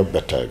definitely get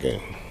better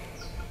again.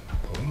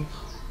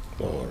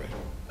 Don't worry.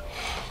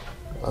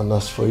 And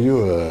as for you,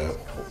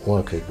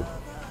 Wakego,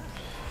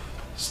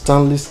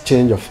 Stanley's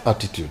change of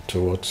attitude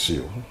towards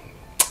you,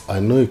 I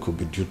know it could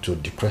be due to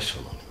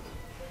depression.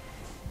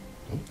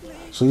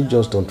 So you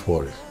just don't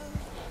worry.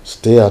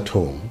 Stay at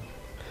home.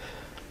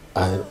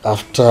 And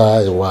after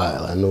a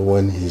while, I know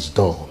when he's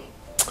done,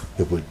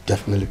 he will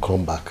definitely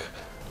come back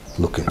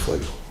looking for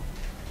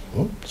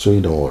you. So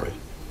you don't worry.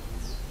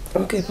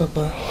 Okay,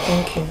 Papa.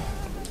 Thank you.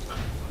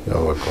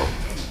 You're welcome.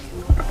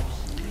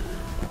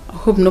 I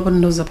hope nobody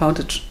knows about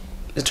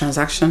the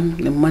transaction,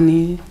 the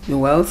money, the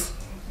wealth,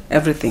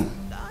 everything.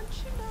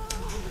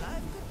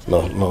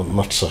 No,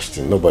 not such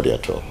thing. Nobody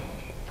at all.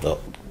 No.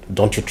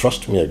 Don't you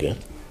trust me again?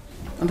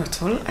 Not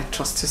at all. I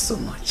trust you so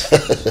much.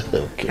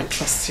 Okay. I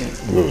trust you.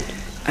 Good.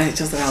 It's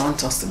just that I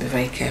want us to be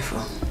very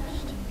careful.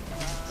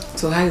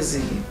 So how is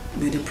the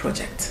building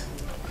project?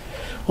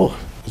 Oh,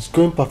 it's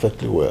going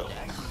perfectly well.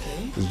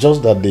 Okay. It's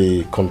just that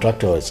the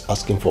contractor is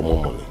asking for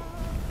more money.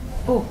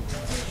 Oh,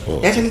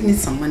 you actually need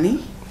some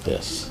money?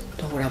 Yes.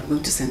 Don't worry, I'm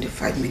going to send you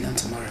 5 million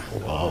tomorrow.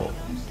 Wow.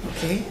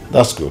 Okay?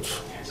 That's good.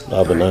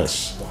 That'll be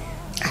nice.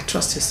 I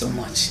trust you so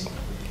much.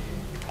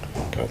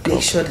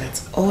 Make sure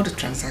that all the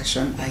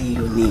transactions are in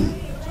your name.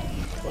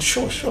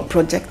 Sure.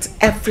 Project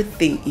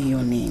everything in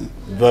your name.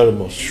 Very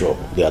much sure.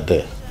 They are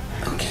there.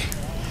 Okay.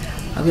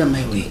 I'll be on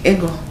my way.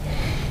 Ego.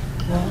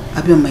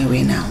 I'll be on my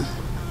way now.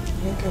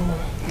 Okay, Mom.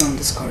 Don't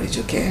discourage,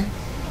 okay?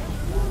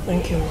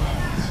 Thank you, Mom.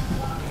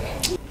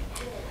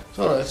 It's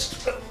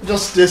alright.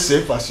 Just stay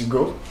safe as you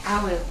go.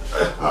 I will.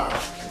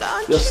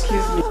 Just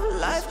excuse me.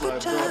 Life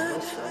could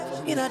turn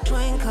in a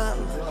twinkle.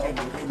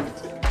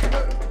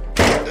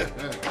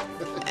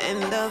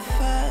 And the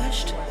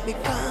first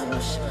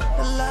becomes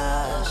the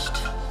last.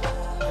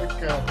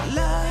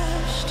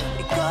 Last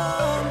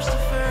becomes the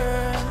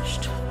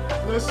first.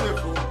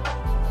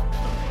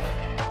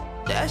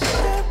 That's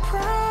the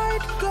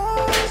pride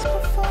goes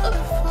before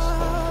the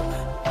fall.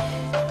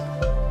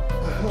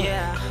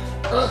 Yeah.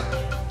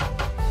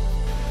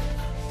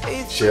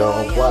 Chill,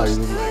 why are you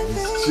like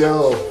this?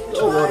 Chill.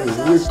 Don't worry,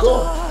 we'll go.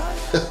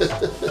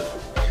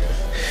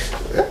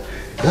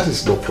 That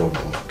is no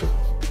problem at all.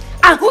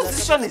 And whose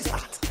decision is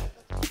that?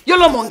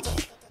 Yellow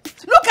monkey.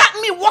 Look at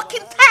me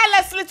working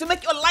tirelessly to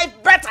make your life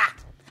better.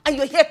 And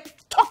you're here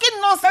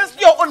talking nonsense to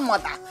your own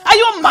mother. Are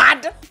you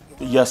mad?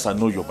 Yes, I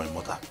know you're my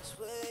mother.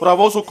 But I've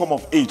also come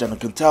of age and I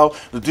can tell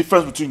the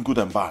difference between good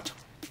and bad.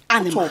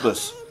 Animal. Who told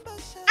this?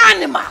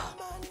 Animal.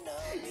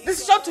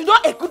 Decision to know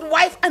a good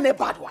wife and a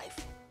bad wife.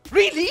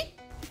 Really?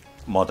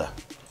 Mother,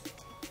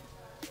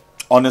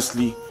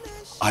 honestly,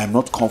 I am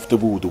not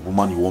comfortable with the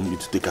woman you want me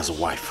to take as a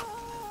wife.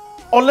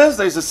 Unless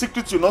there is a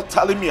secret you're not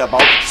telling me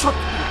about. Shut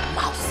your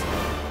mouth.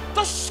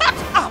 Just shut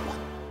up.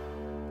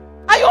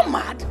 Are you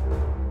mad?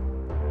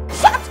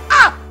 Shut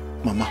up.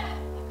 Mama,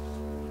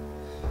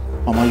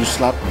 you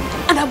slapped me.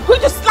 And I'm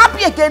going to slap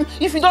you again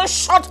if you don't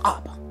shut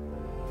up.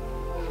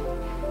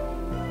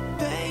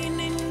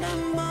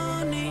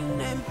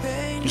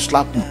 You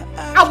slapped me.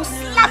 I will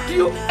slap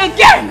you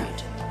again.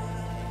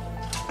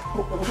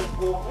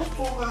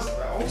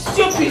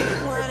 Stupid.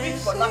 Repeat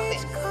for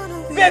nothing.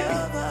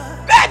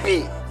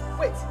 Baby.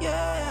 Wait.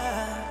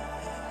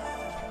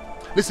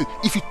 Listen,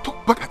 if you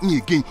talk back at me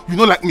again, you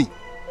don't like me.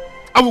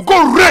 I will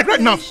go red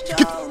right now.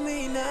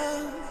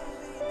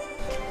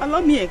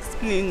 Allow me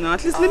explain now.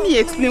 At least let me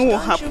explain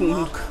what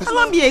happened.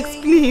 Allow me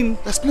explain.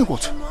 Explain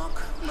what?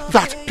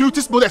 that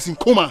Purity's mother is in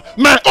coma,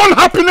 my own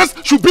happiness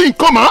should be in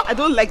coma? I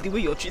don't like the way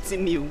you're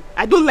treating me.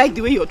 I don't like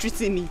the way you're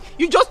treating me.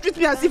 You just treat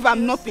me as if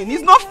I'm nothing.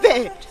 It's not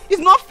fair. It's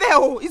not fair.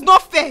 Oh, it's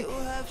not fair.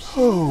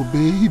 Oh,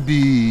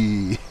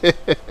 baby.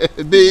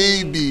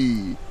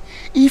 Baby.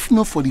 If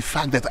not for the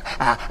fact that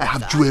I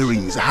have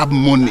jewelries, I have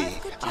money,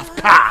 I have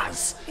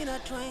cars,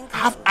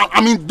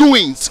 I'm in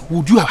doings,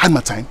 would you have had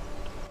my time?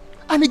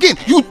 And again,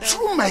 you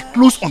threw my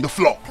clothes on the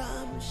floor.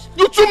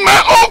 You threw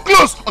my own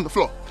clothes on the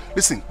floor.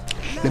 Listen,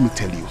 let me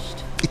tell you,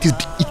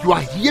 you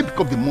are here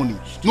because of the money,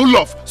 no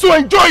love. So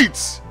enjoy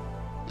it.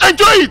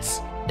 Enjoy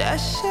it.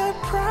 That's your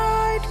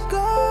pride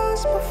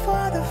goes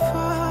before the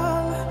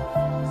fall.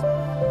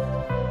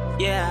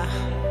 Yeah.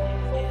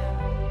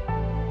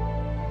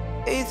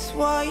 It's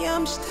why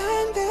I'm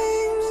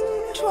standing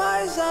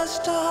twice as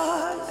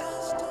tall.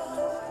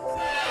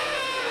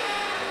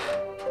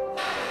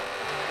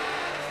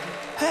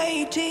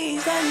 Hate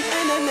is an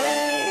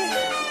enemy,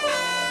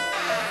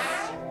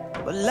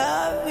 but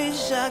love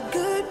is a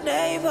good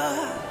neighbor.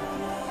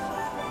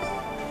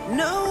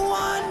 No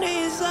one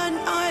is an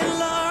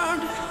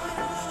island.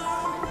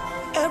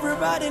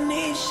 Everybody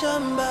needs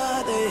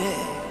somebody,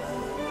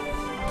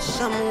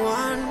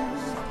 someone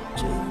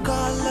to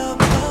call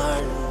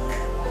upon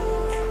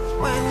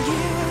when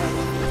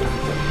you're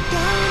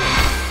down.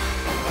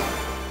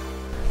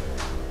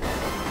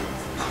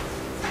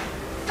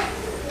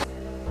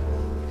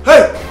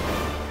 Hey!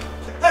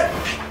 Hey!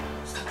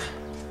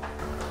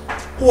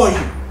 Who are you?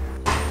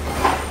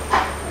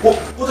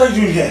 What are you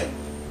doing here?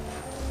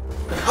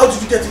 How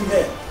did you get in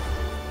here?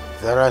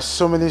 There are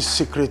so many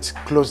secrets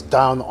closed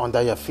down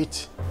under your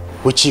feet,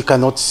 which you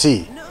cannot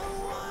see.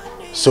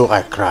 So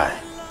I cry.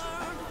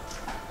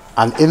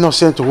 An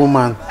innocent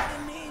woman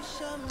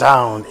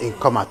down in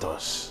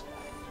comatose,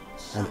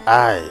 and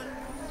I,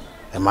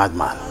 a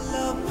madman.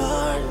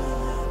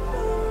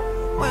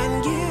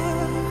 When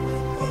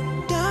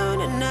you're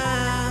down and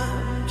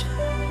out,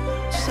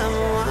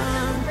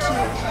 someone to...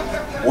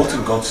 What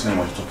in God's name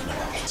are you talking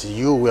about?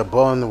 You were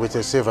born with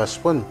a silver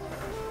spoon.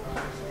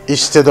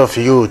 Instead of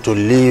you to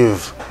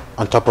live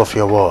on top of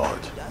your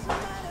world,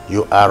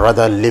 you are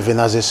rather living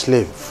as a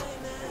slave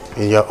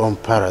in your own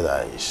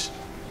paradise.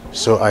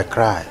 So I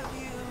cry.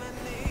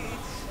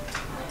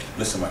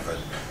 Listen, my friend.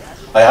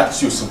 I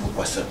asked you a simple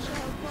question.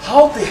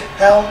 How the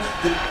hell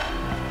did...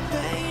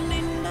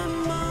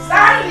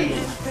 Stanley!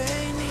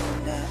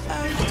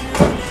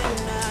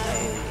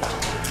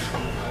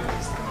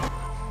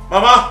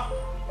 Mama!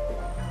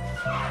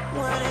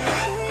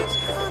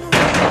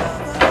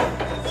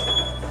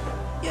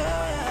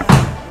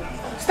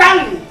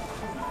 Stanley!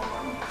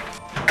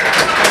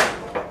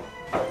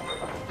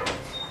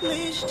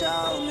 Please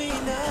tell me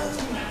now.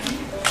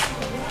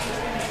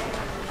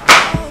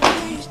 Oh,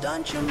 please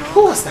don't you know.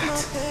 Who was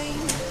that?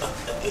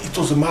 It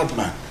was a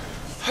madman.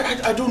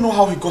 I don't know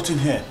how he got in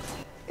here.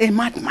 A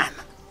madman?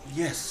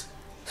 Yes.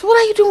 So what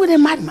are you doing with a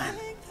madman?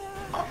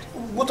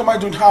 What am I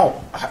doing?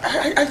 How?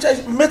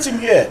 I met him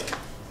here.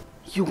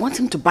 You want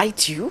him to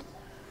bite you?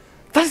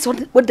 That is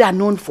what they are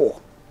known for.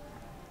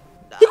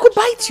 He could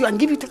bite you and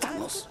give you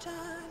tetanus.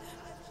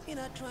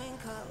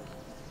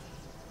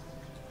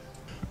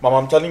 Mama,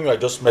 I'm telling you, I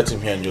just met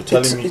him here and you're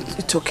telling me...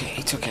 It's okay,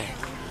 it's okay.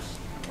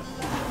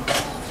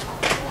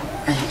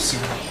 I am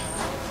sorry.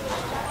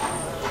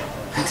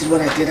 I did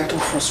what I did out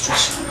of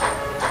frustration.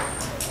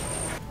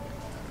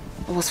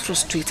 I was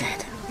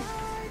frustrated.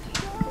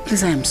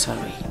 Please, I am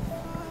sorry.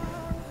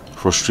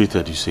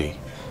 Frustrated, you say?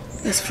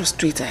 Yes,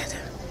 frustrated.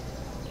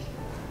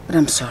 But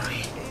I'm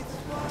sorry.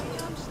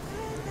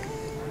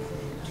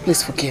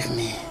 Please forgive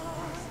me.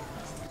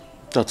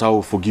 That I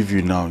will forgive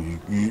you now.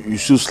 You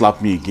still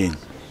slap me again.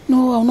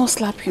 No, I will not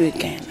slap you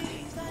again.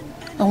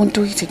 I won't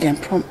do it again.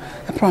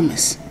 I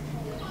promise.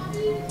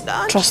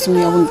 Trust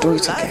me, I won't do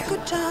it again.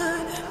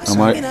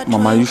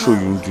 Mama, are you sure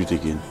you won't do it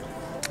again?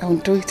 I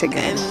won't do it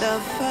again.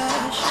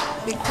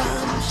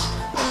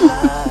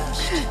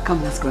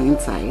 Come, let's go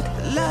inside.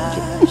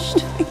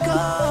 Last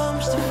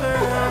becomes the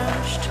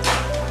first.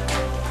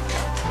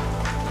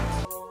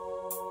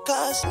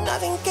 'Cause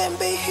nothing can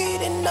be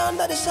hidden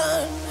under the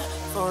sun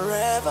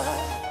forever.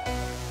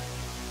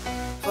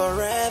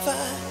 Forever.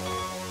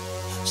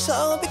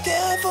 So be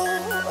careful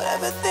with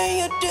everything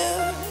you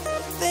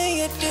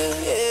do,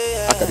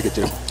 yeah.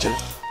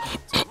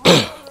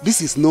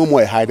 This is no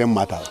more a hiding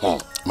matter.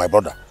 My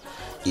brother,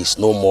 it's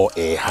no more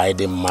a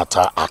hiding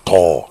matter at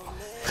all.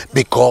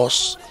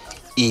 Because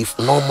if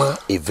Norma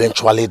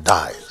eventually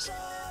dies,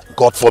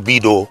 God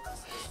forbid,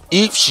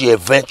 if she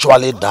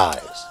eventually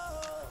dies,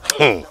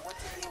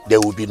 there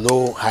will be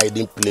no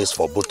hiding place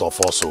for both of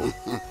us.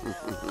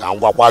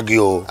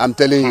 I'm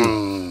telling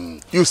you,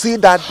 you see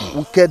that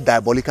wicked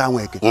diabolical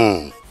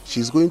Nweke?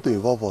 She's going to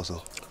involve us.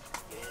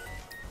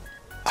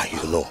 And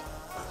you know,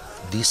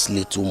 this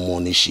little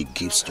money she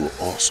gives to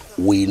us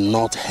will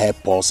not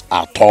help us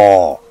at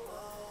all.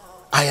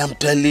 I am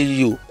telling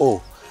you,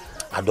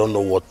 I don't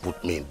know what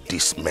put me in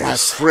this mess. My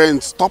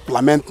friend, stop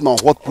lamenting on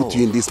what put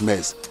you in this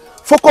mess.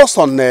 Focus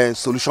on a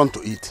solution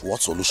to it.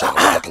 What solution are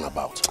you talking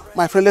about?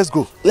 My friend, let's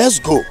go. Let's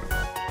go.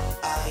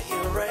 Are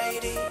you ready?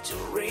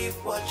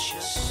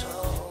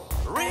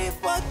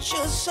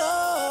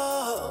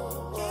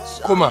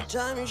 Coma.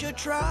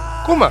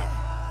 Coma.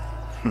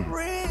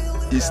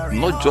 It's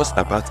not just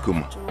about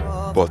coma,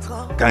 but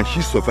can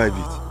she survive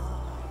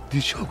it? The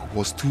shock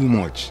was too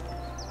much.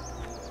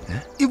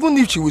 Even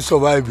if she will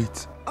survive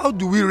it, how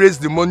do we raise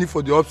the money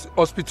for the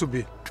hospital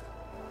bill?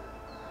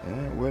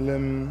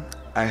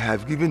 I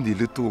have given the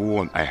little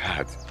one I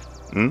had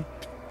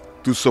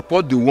to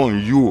support the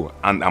one you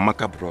and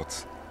Amaka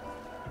brought.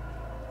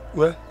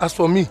 Well, as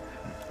for me,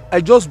 I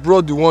just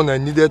brought the one I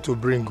needed to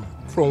bring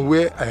from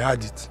where I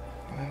had it.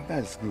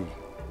 That's good.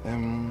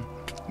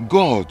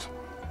 God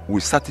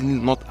will certainly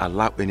not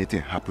allow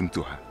anything happen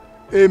to her.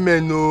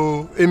 Amen,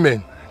 oh,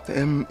 amen.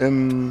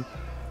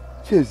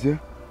 Cheers,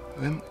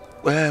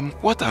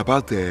 what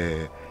about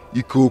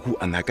Ikoku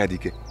and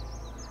Akadike?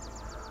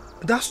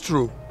 That's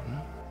true.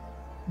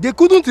 They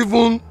couldn't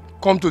even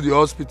come to the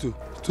hospital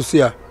to see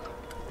her.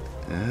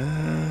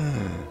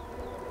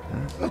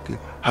 Okay.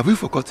 Have you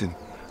forgotten?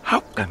 How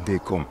can they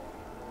come?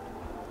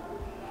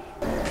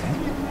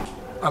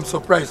 I'm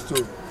surprised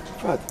too.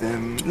 But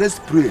let's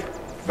pray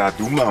that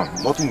the woman,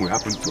 nothing will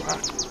happen to her.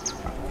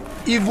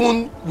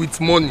 Even with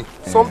money,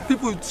 some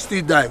people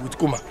still die with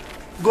coma.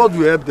 God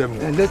will help them.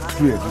 And let's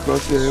pray,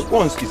 because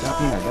once it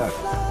happens like that,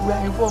 we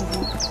are involved.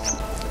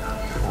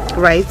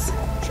 Right?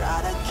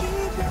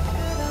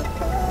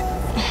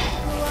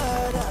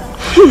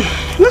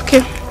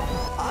 Okay.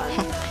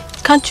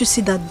 Can't you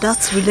see that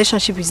that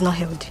relationship is not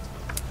healthy?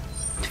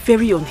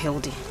 Very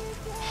unhealthy.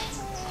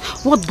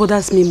 What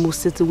bothers me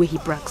most is the way he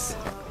brags.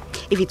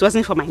 If it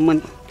wasn't for my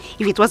money,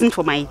 if it wasn't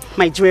for my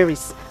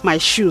jewelries, my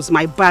shoes,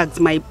 my bags,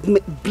 my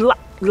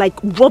like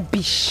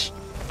rubbish.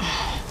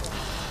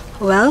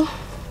 Well,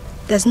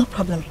 there's no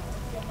problem.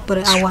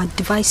 But I would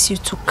advise you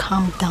to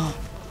calm down,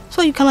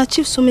 so you can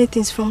achieve so many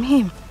things from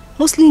him.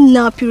 Mostly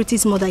now,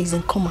 Purity's mother is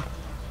in coma.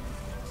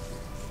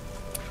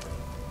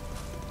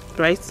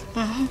 Right?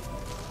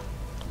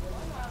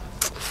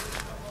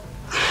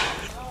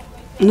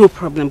 No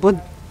problem, but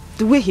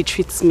the way he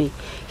treats me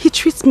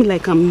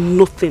like I'm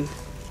nothing.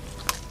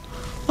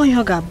 Oh,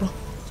 Yogabu,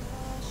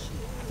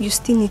 you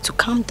still need to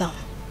calm down.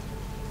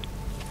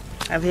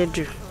 I've heard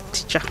you,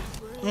 teacher.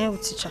 Yeah,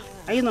 teacher.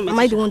 Are you not my Am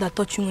I the one that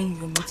taught you when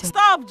you were meeting?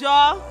 Stop,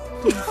 Joe!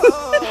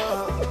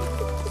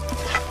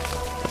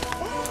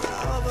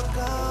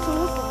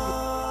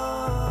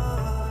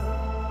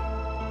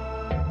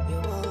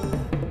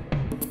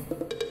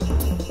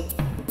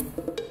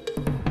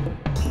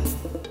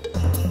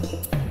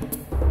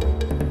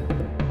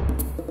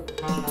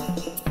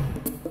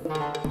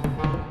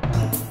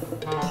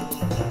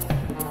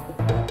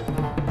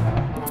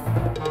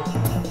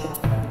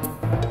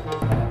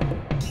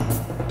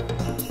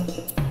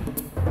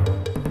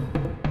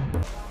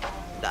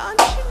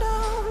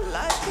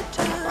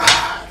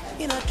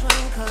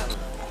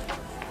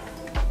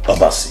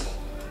 Obasi,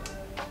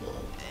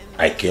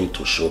 I came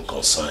to show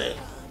concern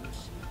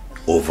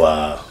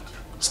over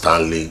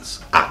Stanley's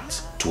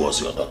act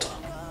towards your daughter.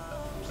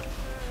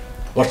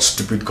 What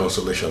stupid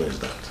consolation is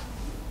that?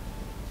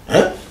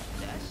 Eh?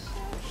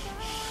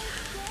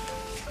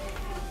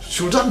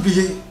 Should that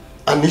be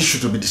an issue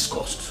to be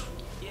discussed?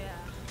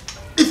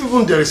 If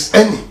even there is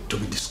any to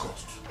be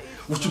discussed,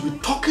 we should be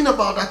talking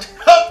about that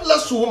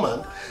helpless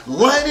woman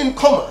lying in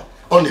coma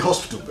on the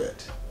hospital bed.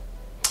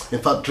 In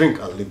fact, drink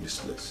and leave this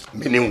place.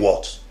 Meaning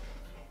what?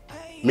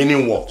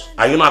 Meaning what?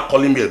 Are you not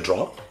calling me a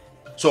drunk?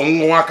 So, is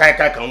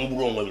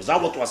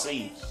that what you are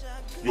saying?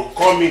 You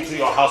call me to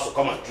your house to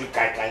come and drink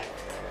kai kai?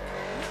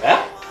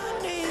 Eh?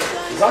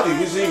 Is that the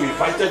reason you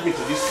invited me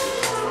to this?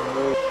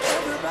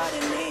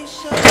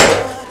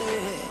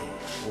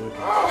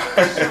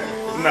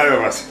 No,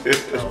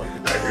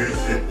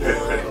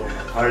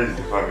 how is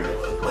the family?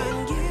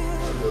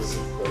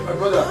 My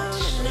brother,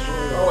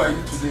 how are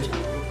you today?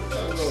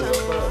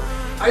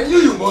 I knew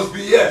you must be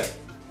here.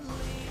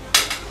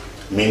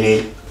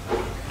 Meaning?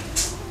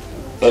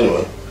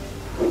 Anyway.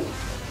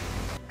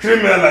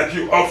 Criminal like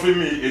you offering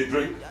me a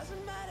drink?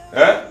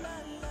 Eh?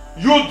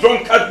 You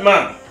drunkard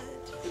man!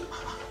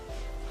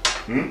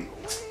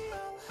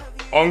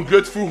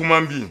 Ungrateful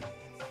human being.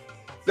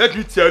 Let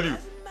me tell you,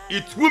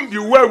 it won't be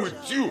well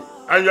with you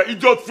and your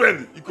idiot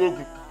friend,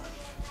 Ikoku.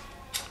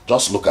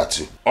 Just look at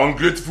you.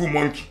 Ungrateful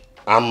monkey.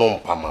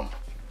 Pamam.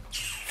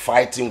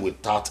 Fighting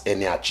without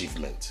any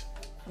achievement.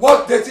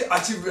 What dirty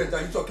achievement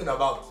are you talking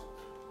about?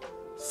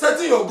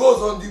 Setting your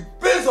goals on the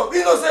pains of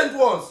innocent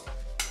ones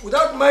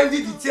without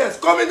minding the tears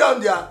coming down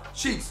their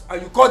cheeks,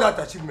 and you call that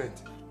achievement?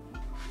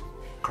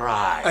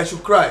 Cry. I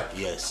should cry?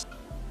 Yes.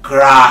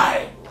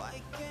 Cry.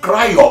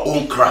 Cry your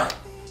own cry.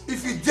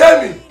 If you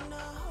dare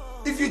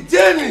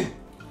me,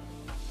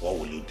 what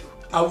will you do?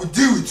 I will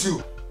deal with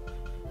you.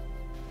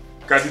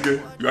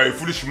 Kadide, you are a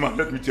foolish man,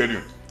 let me tell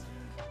you.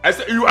 I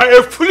said you are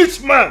a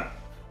foolish man.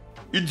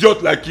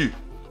 Idiot like you.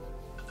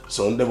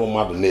 So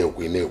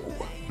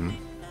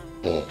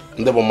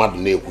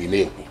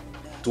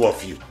two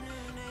of you.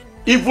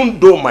 Even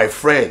though my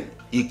friend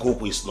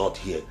Ikoku is not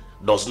here,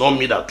 does not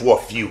mean that two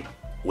of you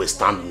will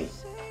stand me.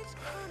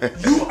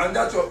 You and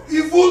that your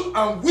evil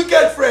and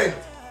wicked friend.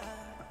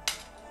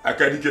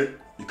 Akadike,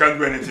 you can't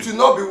do anything. It will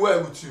not be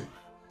well with you.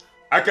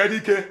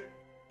 Akadike,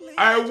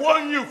 I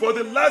warn you for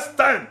the last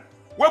time.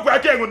 What I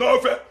can't go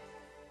over.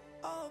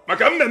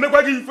 Makam me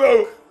make give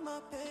for.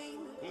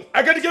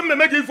 Akadike me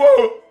make give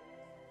for.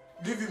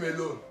 Leave him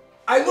alone.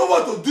 I know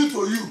what to do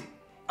to you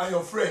and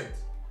your friend.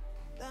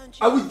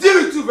 I will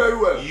deal with you very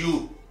well.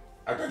 You,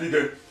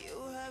 Akadike,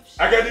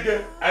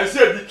 I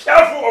said be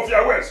careful of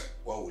your words.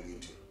 What will you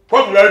do?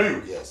 What will I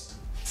do? Yes.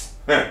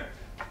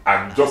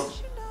 I'm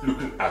just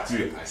looking at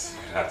you as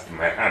at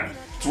my hand.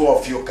 Two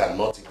of you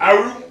cannot. I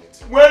will,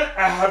 when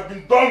I have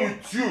been done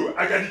with you,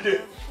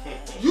 Akadike.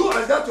 You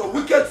and that your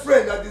wicked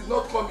friend that did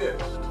not come here.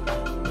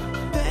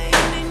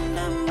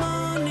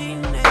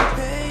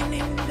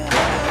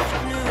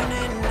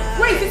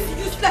 Where is this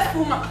useless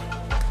woman?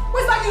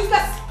 Where's that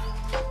useless?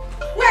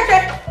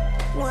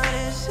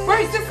 Where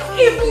is this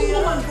evil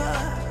woman?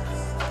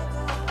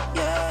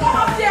 Come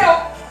out here!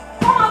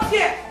 Come out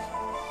here!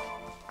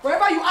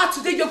 Wherever you are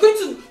today, you're going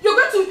to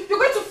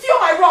feel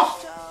my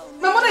wrath.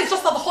 My mother is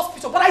just at the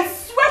hospital, but I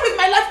swear with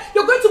my life,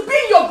 you're going to be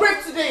in your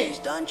grave today.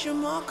 Don't you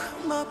mock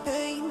my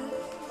pain?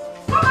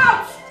 Come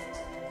out!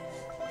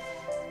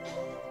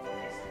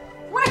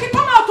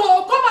 Come out,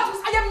 oh! Come out!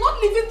 I am not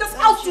leaving this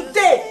house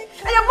today.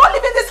 I am not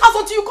leaving this house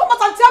until you come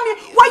out and tell me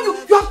why you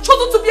have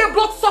chosen to be a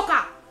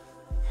bloodsucker.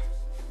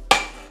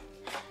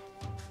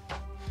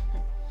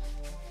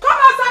 Come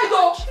outside,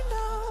 though.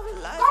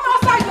 Come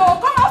outside, though.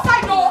 Come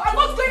outside, though. I'm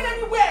not going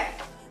anywhere.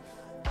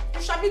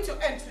 You shall meet your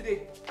end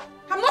today.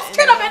 I'm not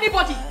scared of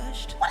anybody.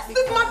 What is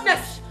this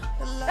madness?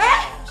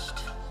 Eh?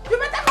 You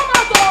better come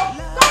out, though.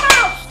 Come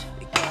out.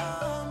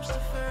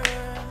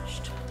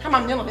 Come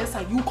on, on the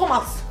inside. You will come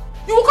out.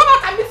 You will come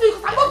out and meet me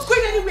because I'm not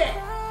going anywhere.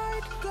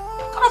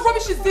 What kind of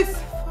rubbish is this?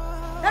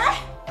 Eh?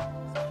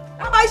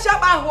 Am I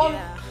sharp at home?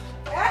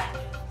 Eh?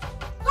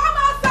 Come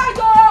outside,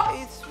 though.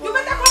 You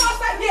better come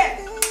outside here.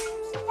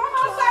 Come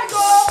outside,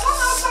 though. Come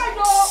outside,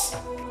 though.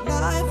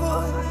 My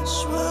voice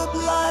rub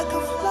like a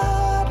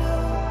flutter.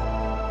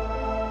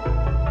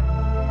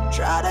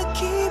 Try to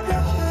keep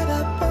your head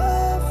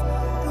above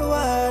the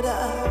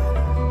water.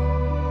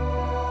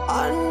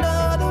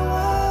 Under the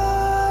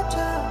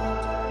water.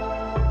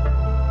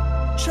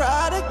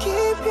 Try to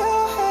keep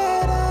your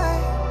head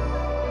high.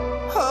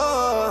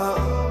 Oh,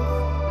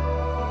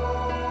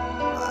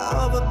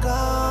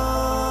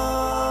 overcome.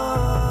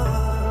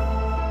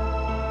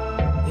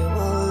 You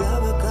will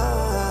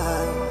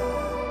overcome.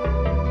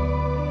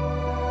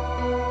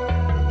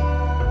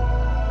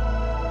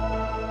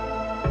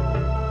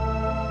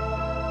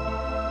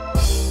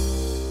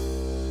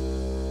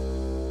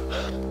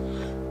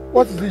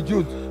 What is it,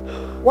 Jude?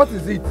 What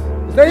is it?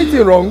 Is there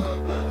anything wrong?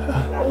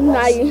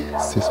 Nai,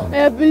 I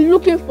have been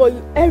looking for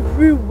you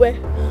everywhere.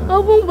 I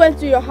even went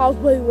to your house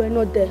but you were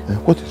not there.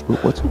 What is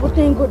what? But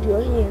thank God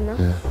you're here now.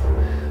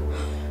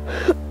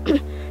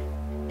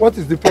 What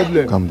is the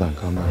problem? Calm down.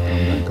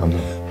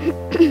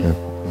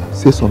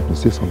 Say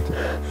something.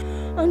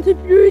 Auntie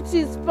Purity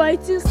is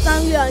fighting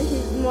Stanley and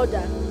his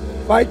mother.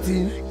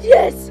 Fighting?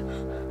 Yes.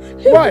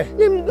 Why?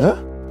 Huh?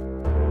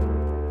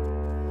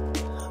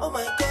 Oh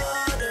my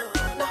God,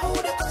 now who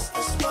the cost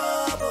this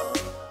bubble?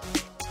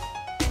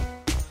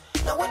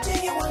 Now what do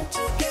you want to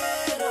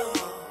get on?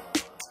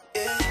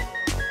 Yeah.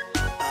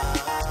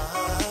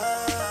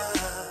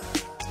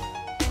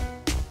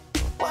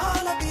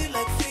 While I be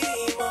like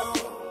female,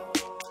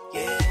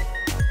 yeah.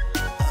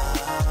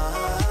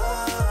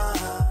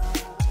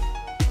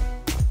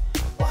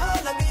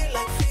 While I be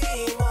like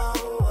female,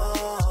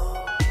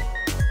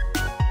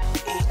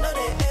 it's not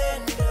the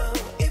end,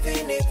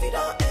 even if it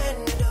don't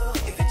end,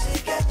 if it's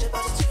a get to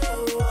pass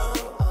through,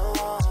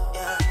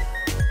 yeah.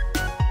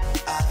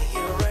 Are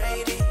you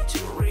ready to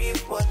reap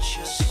what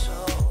you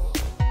sow?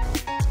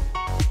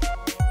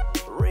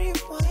 Reap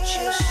what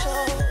you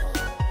sow.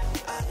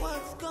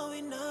 What's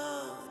going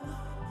on?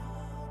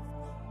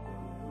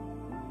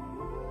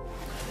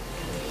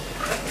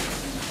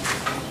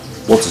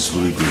 What is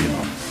really going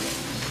on?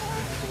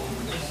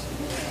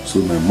 So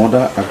my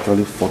mother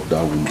actually fought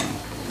that woman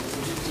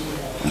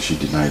and she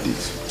denied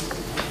it.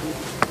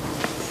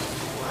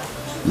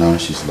 Now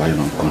she's lying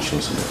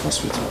unconscious in the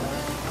hospital.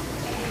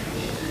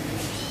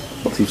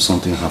 What if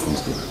something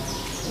happens to her?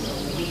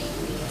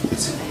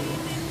 Wait,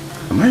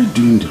 am I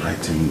doing the right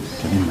thing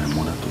telling my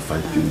mother to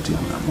fight Purity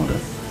and her mother?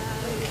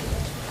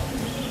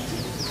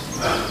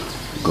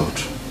 God,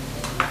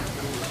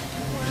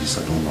 please, I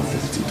don't want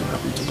anything to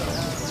happen to that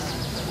woman.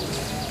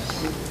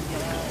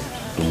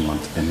 Don't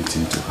want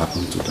anything to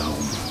happen to that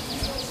woman.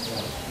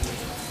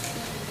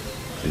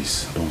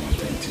 Please, I don't want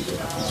anything to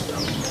happen to that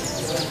woman.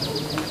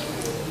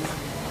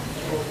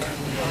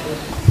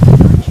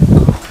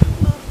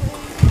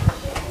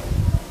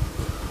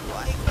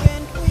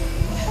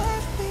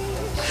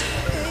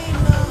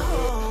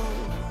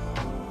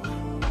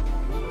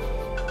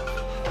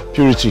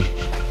 Purity.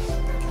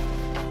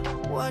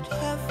 What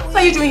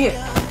are you doing here?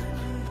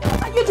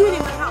 What are you doing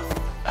in my house?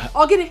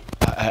 Ogini?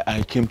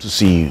 I came to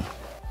see you.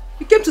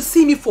 You came to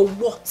see me for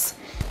what?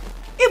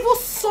 Evil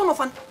son of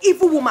an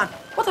evil woman.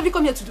 What have you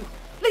come here to do?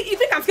 Like, you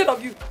think I'm scared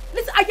of you?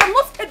 Listen, I am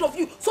not scared of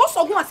you. So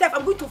go myself,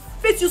 I'm going to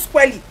face you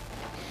squarely.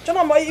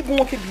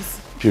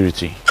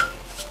 Purity.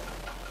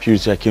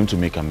 Purity, I came to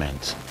make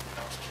amends.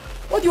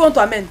 What do you want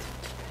to amend?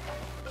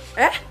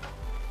 Eh?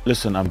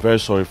 Listen, I'm very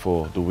sorry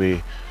for the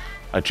way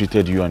I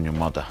treated you and your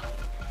mother.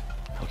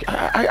 Okay,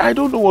 I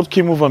don't know what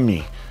came over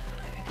me,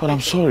 but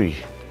I'm sorry.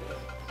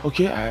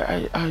 Okay,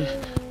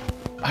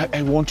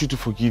 I want you to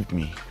forgive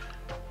me.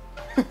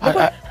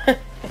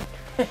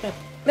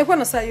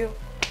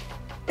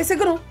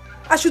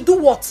 I should do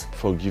what?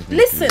 Forgive me.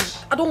 Listen,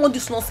 please. I don't want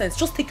this nonsense.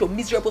 Just take your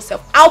miserable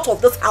self out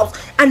of this house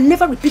and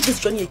never repeat this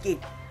journey again.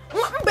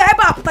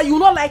 You will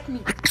not like me.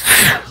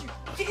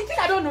 You think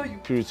I don't know you?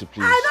 Purity,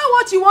 please. I know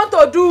what you want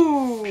to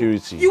do.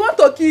 Purity. You want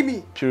to kill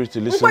me. Purity,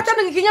 listen. For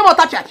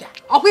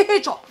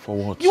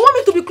what? You want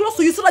me to be close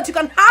to you so that you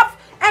can have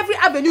every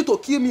avenue to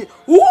kill me.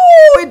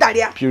 Ooh,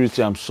 Daria.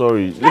 Purity, I'm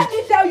sorry. Let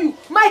me tell you,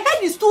 my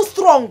head is too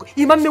strong.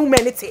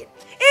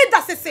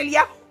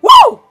 Cecilia.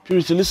 Woo!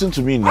 Purity, listen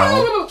to me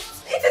now.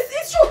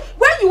 It's true.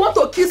 When you want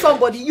to kill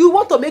somebody, you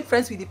want to make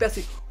friends with the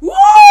person. Woo!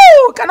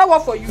 Can I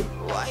work for you?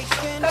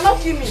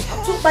 Cannot kill me.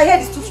 My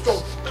head is too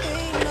strong.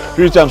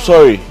 Purity, I'm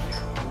sorry.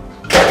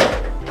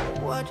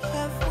 What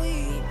have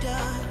we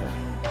done?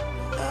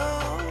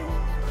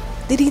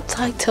 Didn't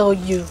I tell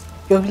you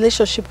your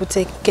relationship with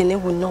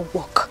Ekene will not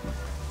work?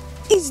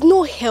 It's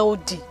not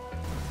healthy.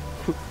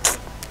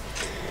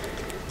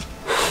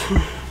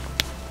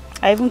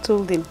 I even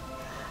told him.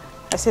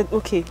 I said,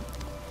 okay,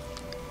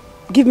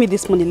 give me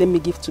this money, let me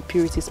give to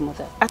Purity's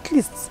mother. At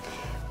least,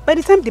 by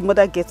the time the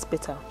mother gets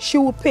better, she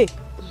will pay.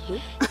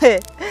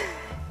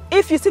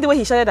 If you see the way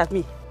he shouted at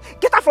me,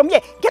 get her from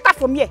here, get her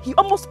from here. He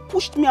almost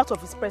pushed me out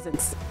of his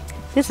presence.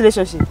 This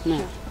relationship,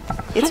 no,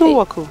 it won't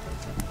work.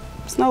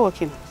 It's not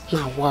working.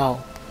 Now, wow.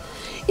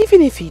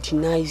 Even if he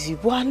denies you,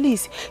 well, at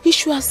least he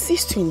should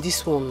assist you in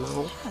this one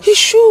now. Yes. He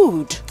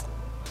should.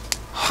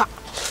 Ha.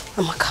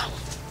 Amaka,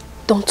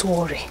 don't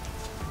worry.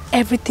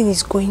 Everything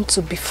is going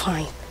to be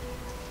fine.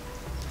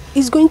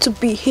 It's going to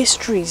be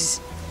histories.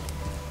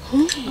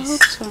 Yes. I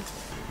hope so.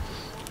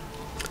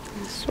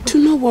 Do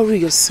not worry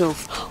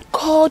yourself.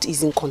 God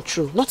is in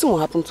control. Nothing will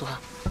happen to her.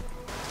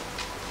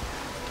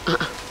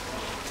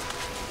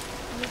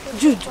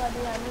 Jude,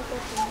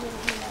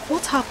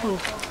 what happened?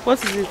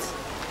 What is it?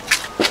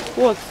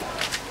 What?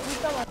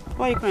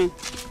 Why are you crying?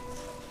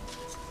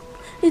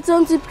 It's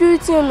Auntie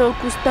Purity and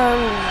Uncle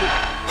Stanley.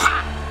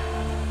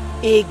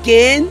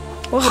 Again?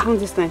 What happened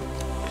this time?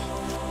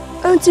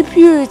 Auntie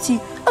Purity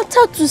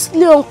attacked to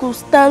slay Uncle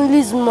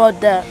Stanley's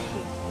mother.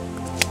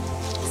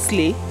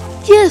 Slay?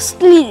 Yes,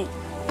 slay.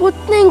 But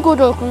thank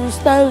God Uncle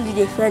Stanley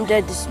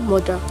defended his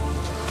mother.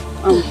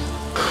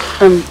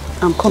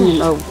 I'm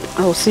coming.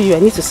 I'll see you. I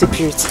need to see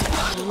Purity.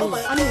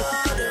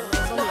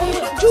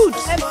 Jude,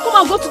 come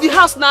and go to the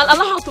house now.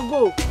 Allow her to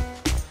go.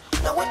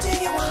 Now what do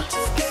you want to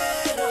get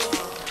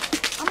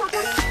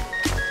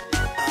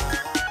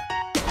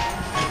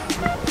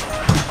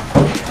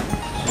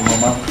So,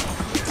 Mama,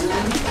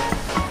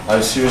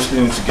 I seriously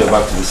need to get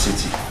back to the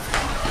city.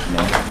 You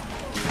know?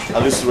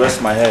 At least to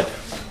rest my head.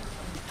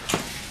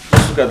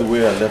 Just look at the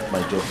way I left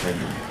my job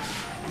pending.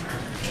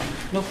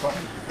 No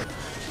problem.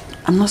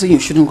 I'm not saying you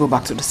shouldn't go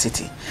back to the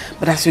city,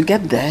 but as you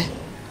get there,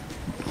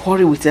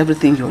 hurry with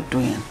everything you're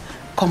doing.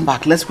 Come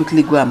back, let's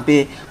quickly go and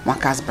pay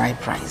Mwaka's bride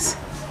price.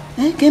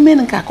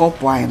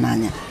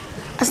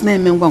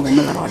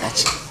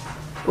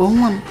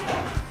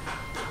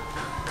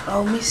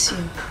 I'll miss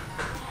you.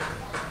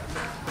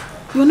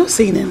 You're not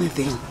saying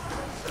anything.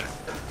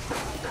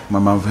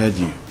 Mama, I've heard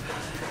you.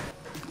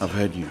 I've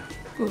heard you.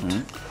 Good.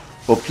 Mm?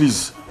 But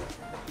please,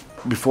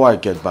 before I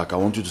get back, I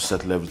want you to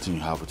settle everything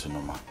you have with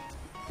Noma.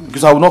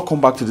 Because I will not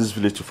come back to this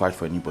village to fight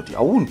for anybody.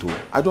 I won't do.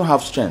 I don't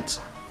have strength.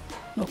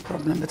 No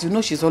problem, but you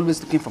know she's always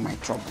looking for my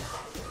trouble.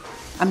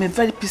 I'm a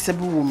very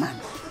peaceable woman.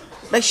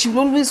 Like she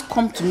will always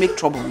come to make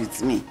trouble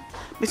with me.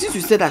 But since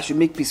you said I should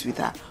make peace with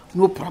her,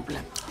 no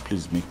problem.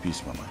 Please make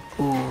peace, Mama.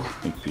 Oh.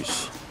 Make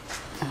peace.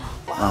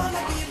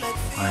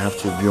 I have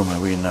to be on my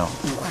way now.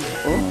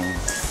 Let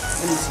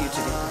me see you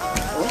today.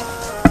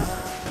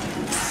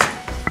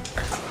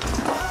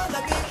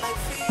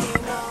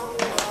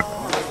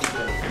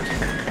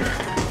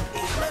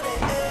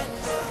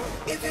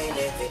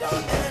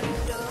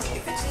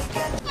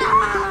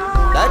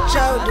 That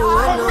child will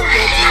not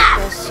get you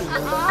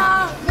personal.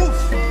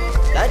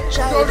 That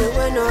child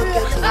will not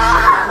get you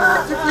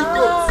personal.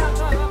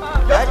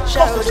 That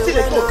child will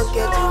not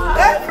get you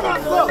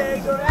personal.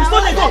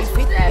 If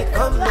it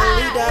become the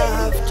leader, I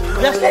have to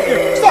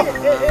stop.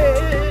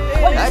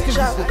 That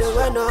child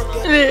will not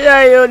get you. I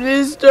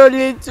only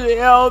studied to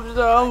help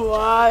someone.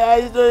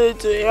 I studied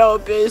to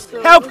help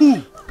person. Help who?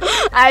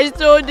 I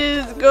stole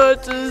this girl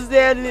to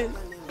sell it.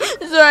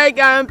 So I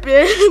can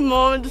pay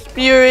Mom's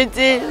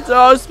Purity's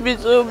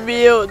hospital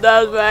bill.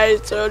 That's why I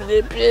stole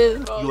the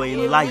pill. You are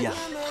a liar.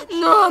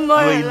 No, I'm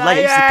not a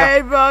liar.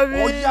 I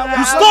promise.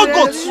 You stole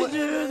goats.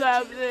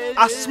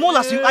 As small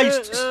as you are, you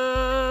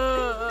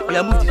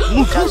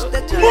move.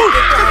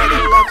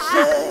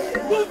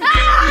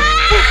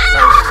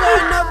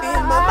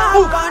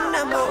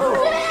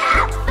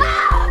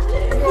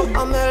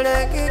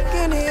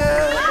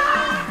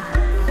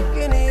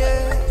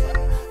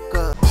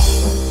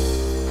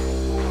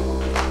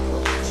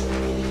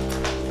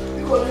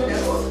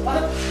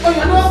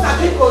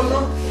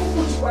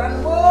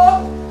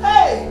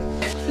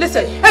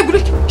 Listen, hey,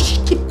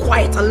 keep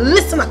quiet and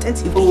listen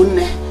attentively.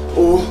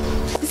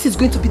 This is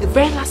going to be the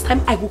very last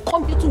time I will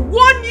come here to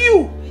warn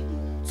you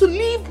to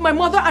leave my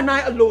mother and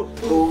I alone.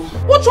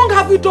 What wrong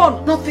have you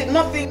done? Nothing.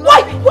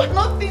 Why?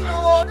 Nothing.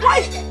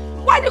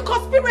 Why the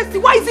conspiracy?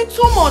 Why is it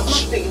too much?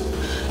 Nothing.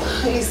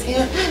 He's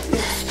here.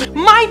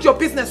 Mind your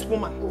business,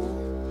 woman.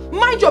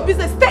 Mind your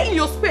business. Stay in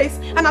your space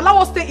and allow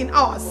us stay in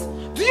ours.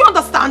 Do you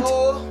understand?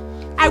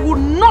 I will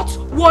not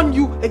warn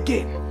you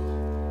again.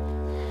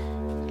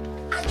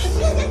 Don't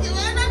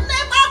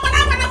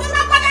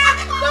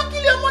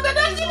kill your mother.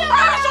 Don't kill your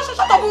mother.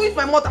 Shut up with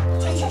my mother.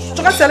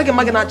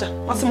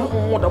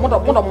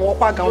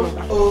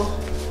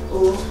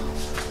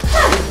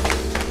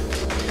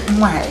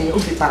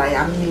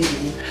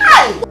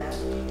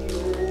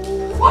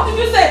 What did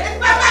you say?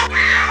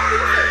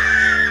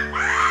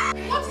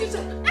 What did you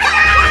say?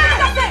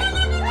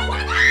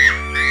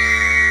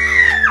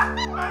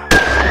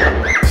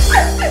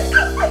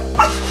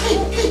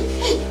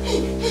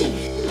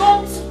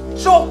 Don't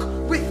joke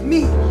with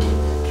me.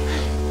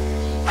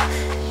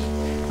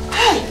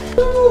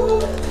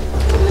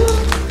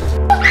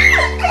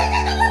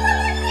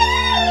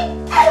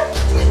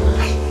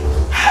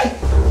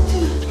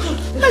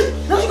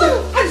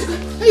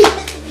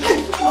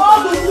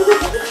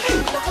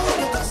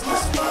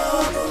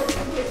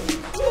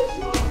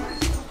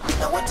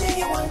 Now what do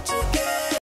you want to do?